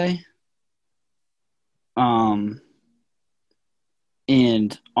want to say. And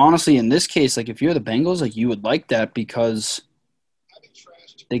honestly, in this case, if you're the Bengals, you would like that because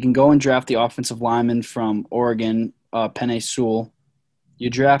they can go and draft the offensive lineman from Oregon, Penei Sewell. You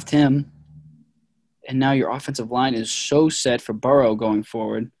draft him, and now your offensive line is so set for Burrow going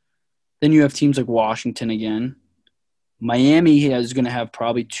forward. Then you have teams like Washington again. Miami is going to have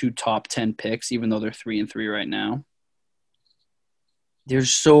probably 2 top 10 picks, even though they're 3-3 right now.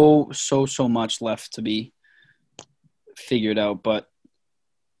 There's so much left to be figured out, but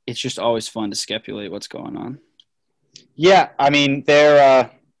it's just always fun to speculate what's going on. Yeah, I mean, there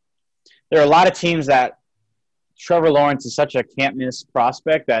are a lot of teams that Trevor Lawerence is such a can't-miss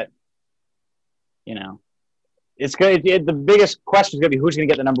prospect that, it's good. The biggest question is going to be who's going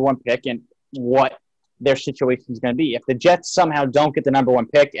to get the number 1 pick and what their situation is going to be. If the Jets somehow don't get the number 1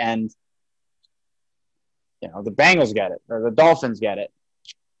 pick and, the Bengals get it or the Dolphins get it,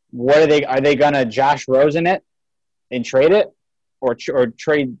 are they going to Josh Rosen it and trade it or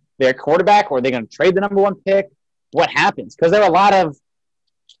trade their quarterback, or are they going to trade the number 1 pick? What happens? Because there are a lot of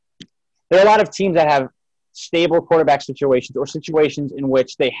teams that have stable quarterback situations or situations in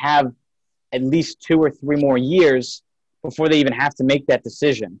which they have at least 2 or 3 more years before they even have to make that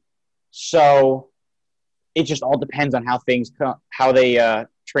decision. So it just all depends on how things how they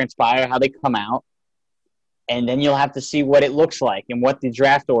transpire, how they come out. And then you'll have to see what it looks like and what the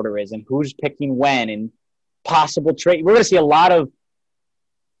draft order is and who's picking when and possible trade. We're going to see a lot of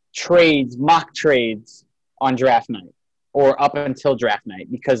trades, mock trades on draft night or up until draft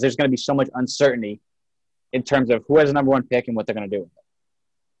night because there's going to be so much uncertainty in terms of who has the number one pick and what they're going to do with it.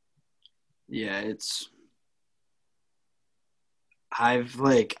 Yeah,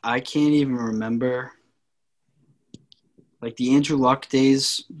 I can't even remember like the Andrew Luck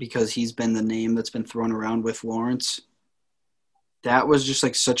days because he's been the name that's been thrown around with Lawerence. That was just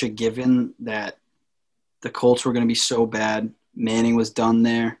like such a given that the Colts were going to be so bad. Manning was done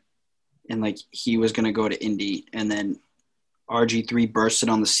there and like he was going to go to Indy and then RG3 bursted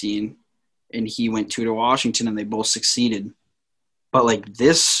on the scene and he went to Washington and they both succeeded. But like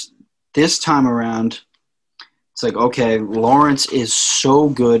this time around, it's like, okay, Lawerence is so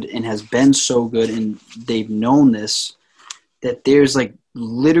good and has been so good and they've known this, that there's like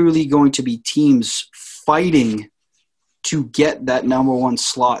literally going to be teams fighting to get that number one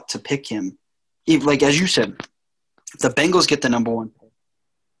slot to pick him. If, like, as you said, if the Bengals get the number one pick,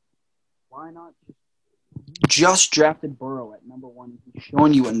 why not just drafted Burrow at number one? He's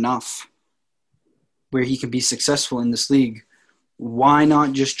showing you enough where he can be successful in this league. Why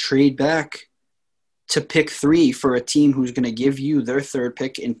not just trade back to pick 3 for a team who's going to give you their third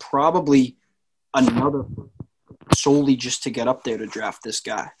pick and probably another solely just to get up there to draft this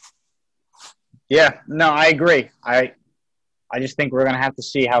guy? Yeah, no, I agree. I just think we're going to have to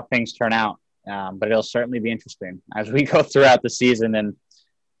see how things turn out. But it'll certainly be interesting as we go throughout the season and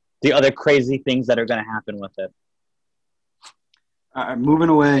the other crazy things that are going to happen with it. All right, moving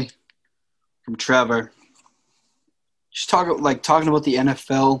away from Trevor. Just talking about the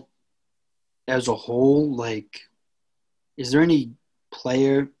NFL as a whole, like, is there any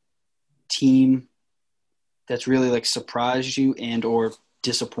player, team that's really like surprised you and or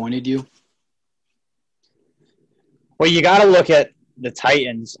disappointed you? Well, you got to look at the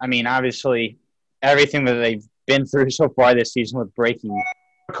Titans. I mean, obviously, everything that they've been through so far this season with breaking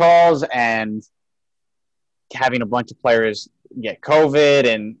calls and having a bunch of players get COVID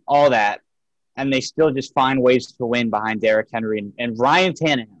and all that, and they still just find ways to win behind Derrick Henry and Ryan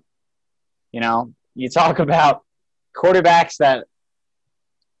Tannehill. You know, you talk about quarterbacks that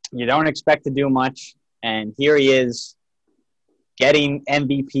you don't expect to do much, and here he is getting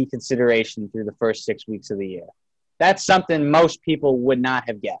MVP consideration through the first 6 weeks of the year. That's something most people would not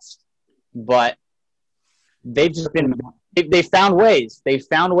have guessed. But they've just been – they found ways. They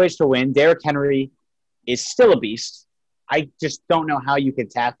found ways to win. Derrick Henry is still a beast. I just don't know how you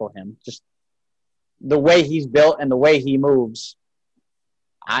could tackle him. Just the way he's built and the way he moves,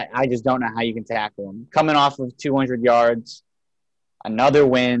 I just don't know how you can tackle him. Coming off of 200 yards, another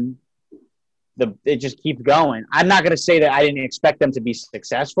win, it just keeps going. I'm not going to say that I didn't expect them to be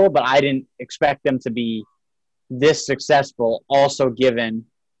successful, but I didn't expect them to be this successful, also given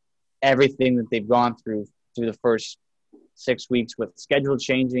everything that they've gone through the first 6 weeks with schedule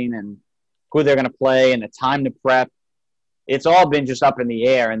changing and who they're going to play and the time to prep. It's all been just up in the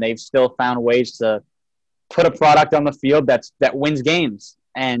air, and they've still found ways to put a product on the field that wins games.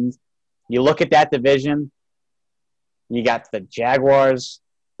 And you look at that division, you got the Jaguars,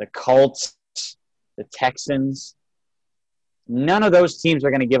 the Colts, the Texans. None of those teams are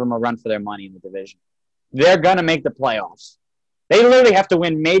going to give them a run for their money in the division. They're going to make the playoffs. They literally have to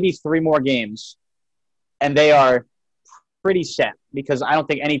win maybe 3 more games, and they are pretty set because I don't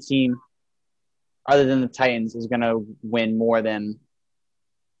think any team other than the Titans is going to win more than,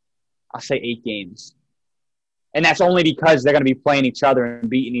 I'll say, 8 games. And that's only because they're going to be playing each other and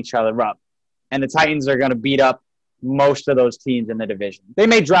beating each other up. And the Titans are going to beat up most of those teams in the division. They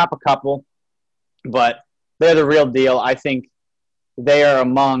may drop a couple, but they're the real deal. I think they are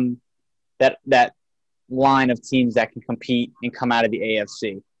among that line of teams that can compete and come out of the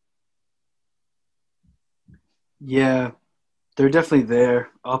AFC. Yeah, they're definitely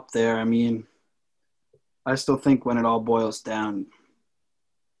up there. I mean, I still think when it all boils down,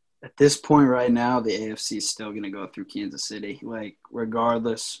 at this point right now, the AFC is still going to go through Kansas City. Like,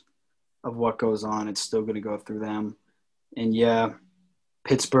 regardless of what goes on, it's still going to go through them. And, yeah,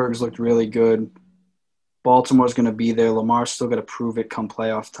 Pittsburgh's looked really good. Baltimore's going to be there. Lamar's still going to prove it come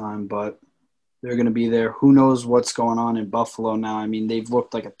playoff time, but they're going to be there. Who knows what's going on in Buffalo now? I mean, they've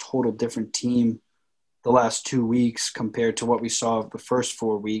looked like a total different team the last 2 weeks compared to what we saw the first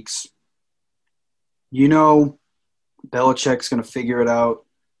 4 weeks. You know, Belichick's going to figure it out,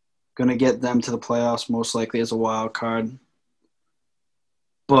 going to get them to the playoffs most likely as a wild card.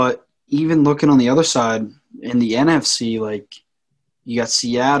 But even looking on the other side, in the NFC, like, you got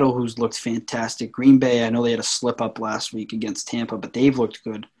Seattle, who's looked fantastic. Green Bay, I know they had a slip-up last week against Tampa, but they've looked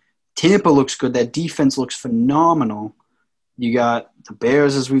good. Tampa looks good. That defense looks phenomenal. You got the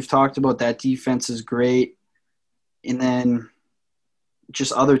Bears, as we've talked about. That defense is great. And then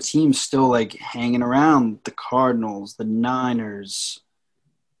just other teams still, like, hanging around. The Cardinals, the Niners.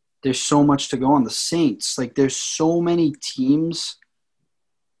 There's so much to go on. The Saints. Like, there's so many teams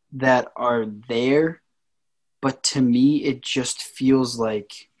that are there. But to me, it just feels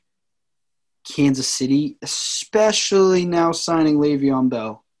like Kansas City, especially now signing Le'Veon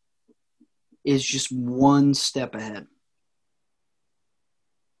Bell, is just one step ahead.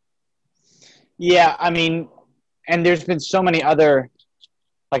 Yeah, I mean, and there's been so many other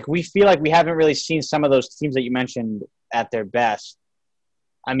 – like, we feel like we haven't really seen some of those teams that you mentioned at their best.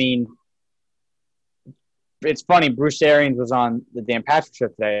 I mean, it's funny. Bruce Arians was on the Dan Patrick Show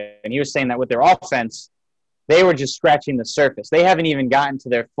today, and he was saying that with their offense, they were just scratching the surface. They haven't even gotten to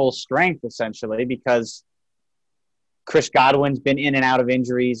their full strength, essentially, because Chris Godwin's been in and out of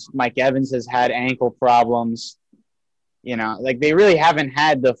injuries. Mike Evans has had ankle problems. You know, like, they really haven't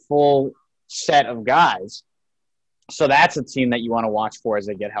had the full set of guys. So that's a team that you want to watch for as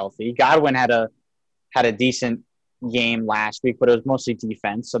they get healthy. Godwin had a decent game last week, but it was mostly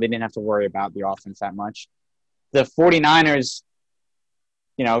defense, so they didn't have to worry about the offense that much. The 49ers,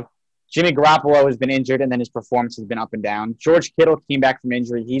 you know, Jimmy Garoppolo has been injured, and then his performance has been up and down. George Kittle came back from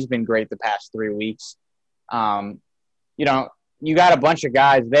injury. He's been great the past 3 weeks. You know, you got a bunch of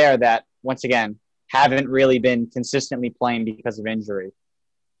guys there that, once again, haven't really been consistently playing because of injury.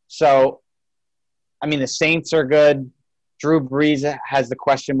 So, I mean, the Saints are good. Drew Brees has the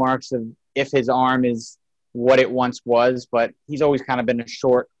question marks of if his arm is what it once was, but he's always kind of been a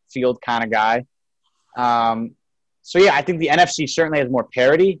short field kind of guy. So, yeah, I think the NFC certainly has more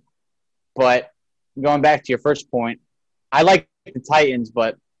parity. But going back to your first point, I like the Titans,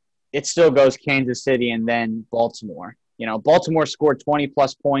 but it still goes Kansas City and then Baltimore. You know, Baltimore scored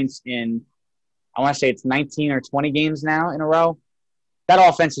 20-plus points in, I want to say it's 19 or 20 games now in a row. That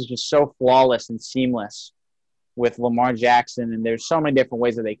offense is just so flawless and seamless with Lamar Jackson, and there's so many different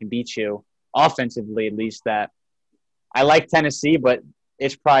ways that they can beat you, offensively at least, that I like Tennessee, but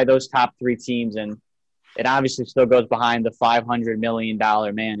it's probably those top three teams, and it obviously still goes behind the $500 million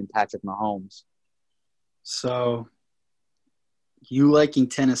man in Patrick Mahomes. So, you liking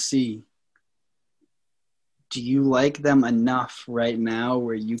Tennessee, do you like them enough right now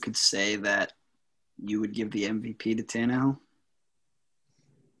where you could say that you would give the MVP to Tannehill?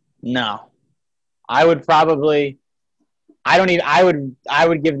 No. I would probably – I would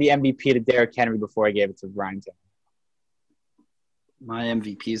give the MVP to Derrick Henry before I gave it to Brian Tannehill. My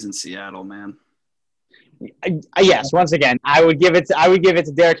MVP's in Seattle, man. Yes, once again, I would give it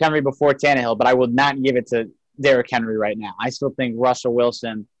to Derrick Henry before Tannehill, but I would not give it to Derrick Henry right now. I still think Russell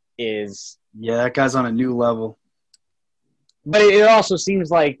Wilson is – yeah, that guy's on a new level. But it also seems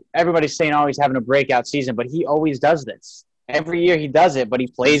like everybody's saying he's having a breakout season, but he always does this. Every year he does it, but he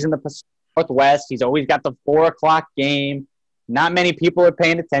plays in the Pacific Northwest. He's always got the 4 o'clock game. Not many people are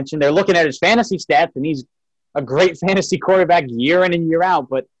paying attention. They're looking at his fantasy stats, and he's a great fantasy quarterback year in and year out,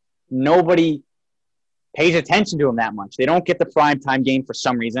 but nobody pays attention to him that much. They don't get the primetime game for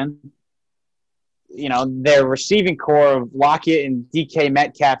some reason. You know, their receiving core of Lockett and DK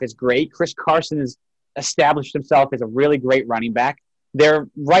Metcalf is great. Chris Carson has established himself as a really great running back. They're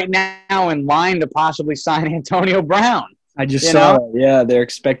right now in line to possibly sign Antonio Brown. I just saw it. Yeah, they're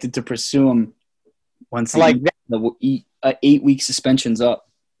expected to pursue him once the 8-week suspension's up.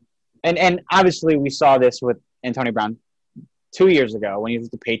 And obviously we saw this with Antonio Brown 2 years ago when he was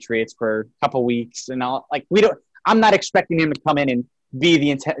with the Patriots for a couple weeks and all. Like, I'm not expecting him to come in and be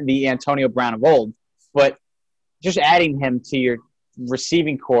the Antonio Brown of old, but just adding him to your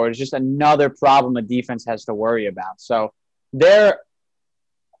receiving core is just another problem a defense has to worry about. So they're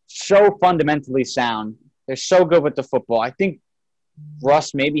so fundamentally sound. They're so good with the football. I think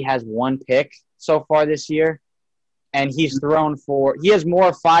Russ maybe has 1 pick so far this year, and he has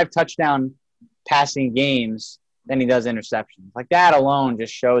more 5-touchdown passing games than he does interceptions. Like, that alone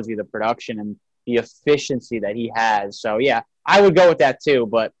just shows you the production and the efficiency that he has. So, yeah, I would go with that too.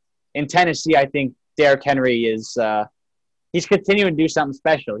 But in Tennessee, I think Derrick Henry is he's continuing to do something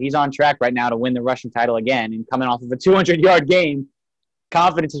special. He's on track right now to win the rushing title again, and coming off of a 200-yard game,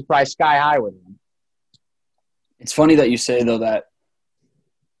 confidence is probably sky high with him. It's funny that you say, though, that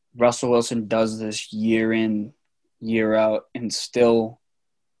Russell Wilson does this year in, year out, and still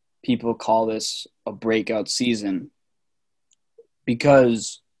people call this a breakout season.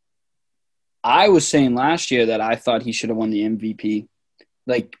 Because I was saying last year that I thought he should have won the MVP.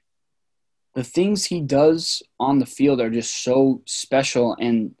 Like, the things he does on the field are just so special,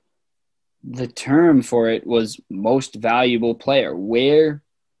 and the term for it was most valuable player. Where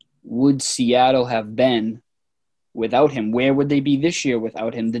would Seattle have been without him? Where would they be this year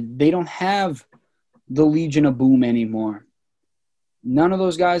without him? They don't have the Legion of Boom anymore. None of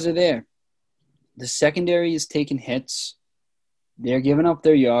those guys are there. The secondary is taking hits. They're giving up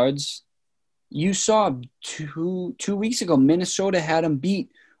their yards. You saw two weeks ago, Minnesota had him beat.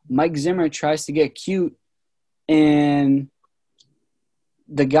 Mike Zimmer tries to get cute, and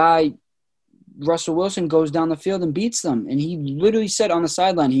the guy, Russell Wilson, goes down the field and beats them. And he literally said on the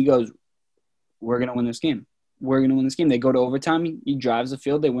sideline, he goes, "We're going to win this game. We're going to win this game." They go to overtime. He drives the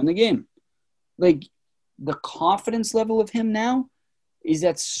field. They win the game. Like, the confidence level of him now is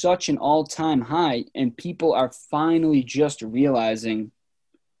at such an all-time high, and people are finally just realizing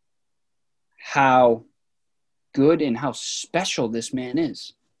how good and how special this man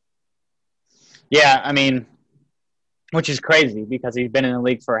is. Yeah, I mean, which is crazy because he's been in the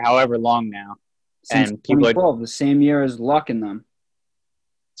league for however long now. Since And people 2012, the same year as Luck and them.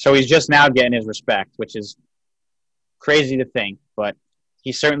 So he's just now getting his respect, which is crazy to think, but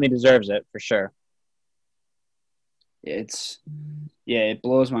he certainly deserves it for sure. It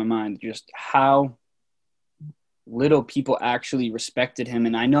blows my mind just how little people actually respected him.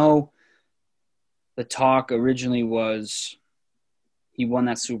 And I know the talk originally was he won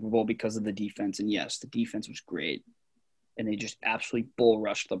that Super Bowl because of the defense. And yes, the defense was great. And they just absolutely bull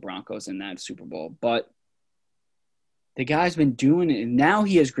rushed the Broncos in that Super Bowl. But the guy's been doing it. And now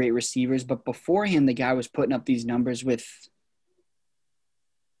he has great receivers. But before him, the guy was putting up these numbers with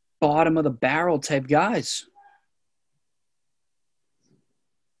bottom of the barrel type guys.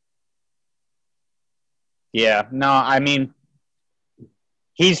 Yeah, no, I mean,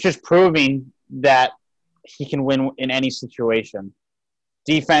 he's just proving that he can win in any situation.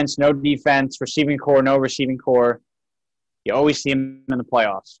 Defense, no defense, receiving core, no receiving core. You always see him in the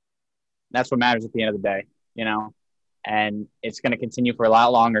playoffs. That's what matters at the end of the day, you know? And it's going to continue for a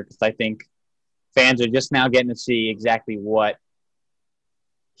lot longer because I think fans are just now getting to see exactly what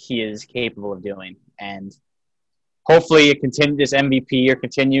he is capable of doing. And hopefully this MVP year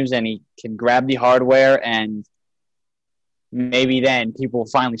continues and he can grab the hardware, and maybe then people will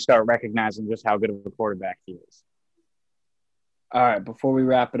finally start recognizing just how good of a quarterback he is. All right, before we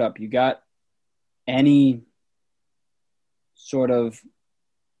wrap it up, you got any sort of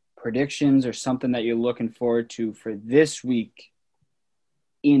predictions or something that you're looking forward to for this week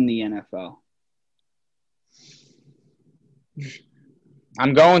in the NFL?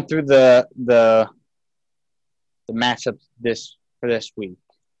 I'm going through the matchups for this week.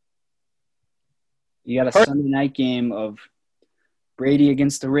 You got a Sunday night game of Brady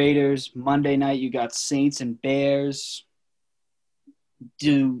against the Raiders. Monday night you got Saints and Bears.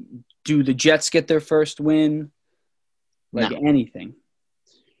 Do the Jets get their first win? Like anything?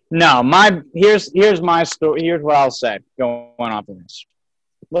 No, here's my story. Here's what I'll say going off of this.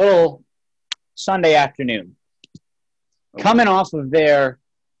 Little Sunday afternoon. Coming off of their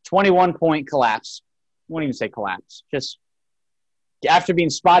 21-point collapse. I won't even say collapse. Just after being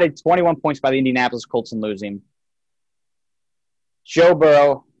spotted 21 points by the Indianapolis Colts and losing, Joe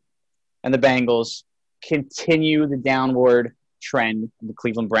Burrow and the Bengals continue the downward trend of the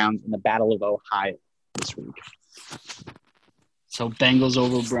Cleveland Browns in the Battle of Ohio this week. So Bengals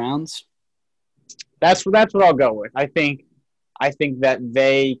over Browns? That's what I'll go with. I think that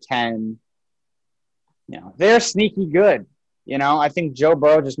they can, they're sneaky good. I think Joe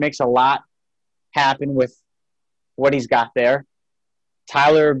Burrow just makes a lot happen with what he's got there.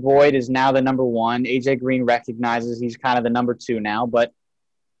 Tyler Boyd is now the number one. AJ Green recognizes he's kind of the number two now, but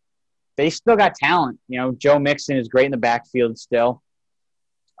they still got talent. Joe Mixon is great in the backfield still.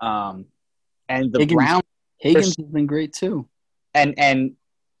 And the Browns. Higgins has been great too. And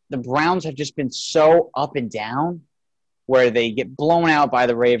the Browns have just been so up and down where they get blown out by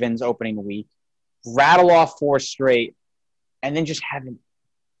the Ravens opening week, rattle off 4 straight, and then just have an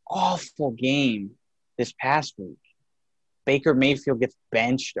awful game this past week. Baker Mayfield gets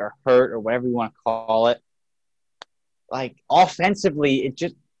benched or hurt or whatever you want to call it. Like, offensively,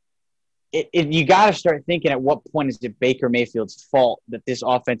 you got to start thinking at what point is it Baker Mayfield's fault that this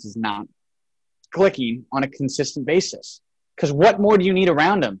offense is not clicking on a consistent basis? Because what more do you need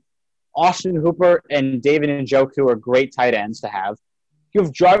around him? Austin Hooper and David Njoku are great tight ends to have. You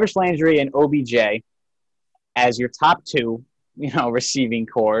have Jarvis Landry and OBJ as your top 2, receiving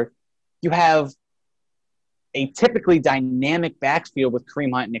core. You have a typically dynamic backfield with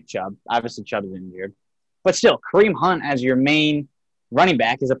Kareem Hunt and Nick Chubb. Obviously, Chubb is injured. But still, Kareem Hunt as your main running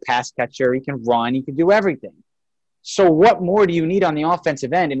back is a pass catcher. He can run. He can do everything. So what more do you need on the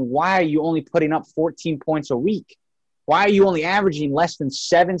offensive end, and why are you only putting up 14 points a week? Why are you only averaging less than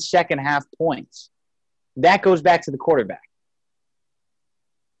 7 second-half points? That goes back to the quarterback.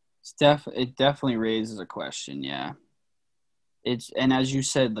 It definitely raises a question, yeah. And as you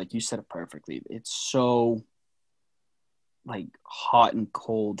said, like you said it perfectly, it's so like hot and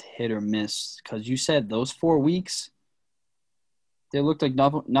cold, hit or miss. Because you said those 4 weeks, they looked like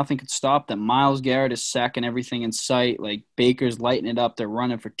nothing could stop them. Myles Garrett is sacking everything in sight. Like Baker's lighting it up. They're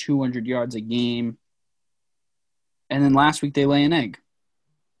running for 200 yards a game. And then last week they lay an egg.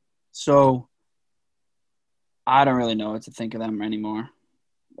 So I don't really know what to think of them anymore.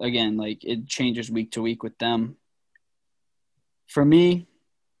 Again, like it changes week to week with them. For me,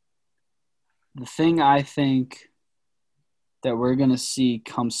 the thing I think that we're going to see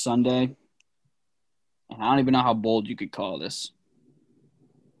come Sunday, and I don't even know how bold you could call this,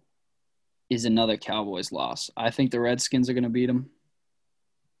 is another Cowboys loss. I think the Redskins are going to beat them.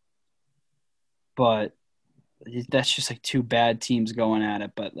 But that's just like two bad teams going at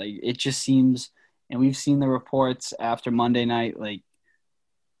it. But like it just seems, and we've seen the reports after Monday night, like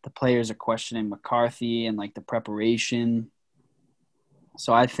the players are questioning McCarthy and like the preparation.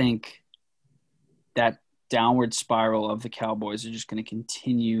 So I think that downward spiral of the Cowboys are just going to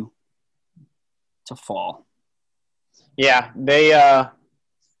continue to fall. Yeah, they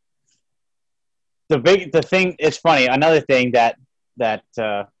the thing, it's funny. Another thing that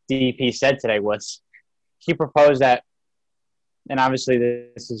DP said today was he proposed that, and obviously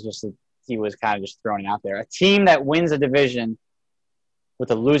this is just he was kind of just throwing it out there. A team that wins a division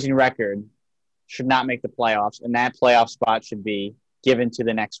with a losing record should not make the playoffs, and that playoff spot should be given to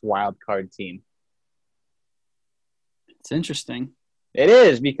the next wild card team. It's interesting. It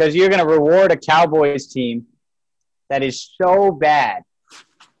is, because you're going to reward a Cowboys team that is so bad,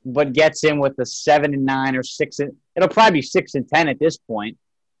 but gets in with a 7-9 or 6. It'll probably be 6-10 at this point.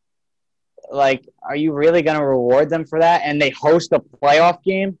 Like, are you really going to reward them for that? And they host a playoff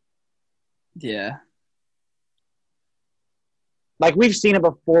game? Yeah. Like, we've seen it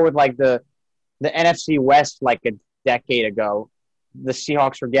before with, like, the NFC West, like, a decade ago. The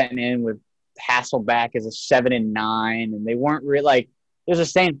Seahawks were getting in with Hasselbeck as a 7-9, and they weren't really, like, it was the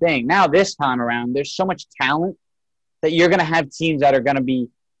same thing. Now, this time around, there's so much talent that you're going to have teams that are going to be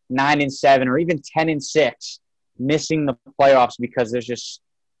 9-7 or even 10-6 missing the playoffs because there's just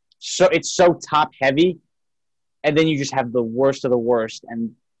it's so top heavy, and then you just have the worst of the worst,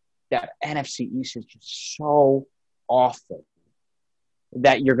 and that NFC East is just so awful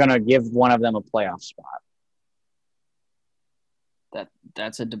that you're going to give one of them a playoff spot.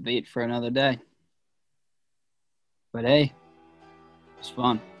 That's a debate for another day. But hey, it was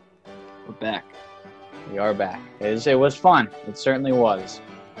fun. We're back. We are back. It was fun. It certainly was.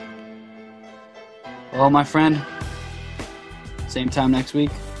 Well, my friend, same time next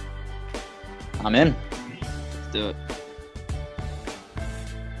week. I'm in. Let's do it.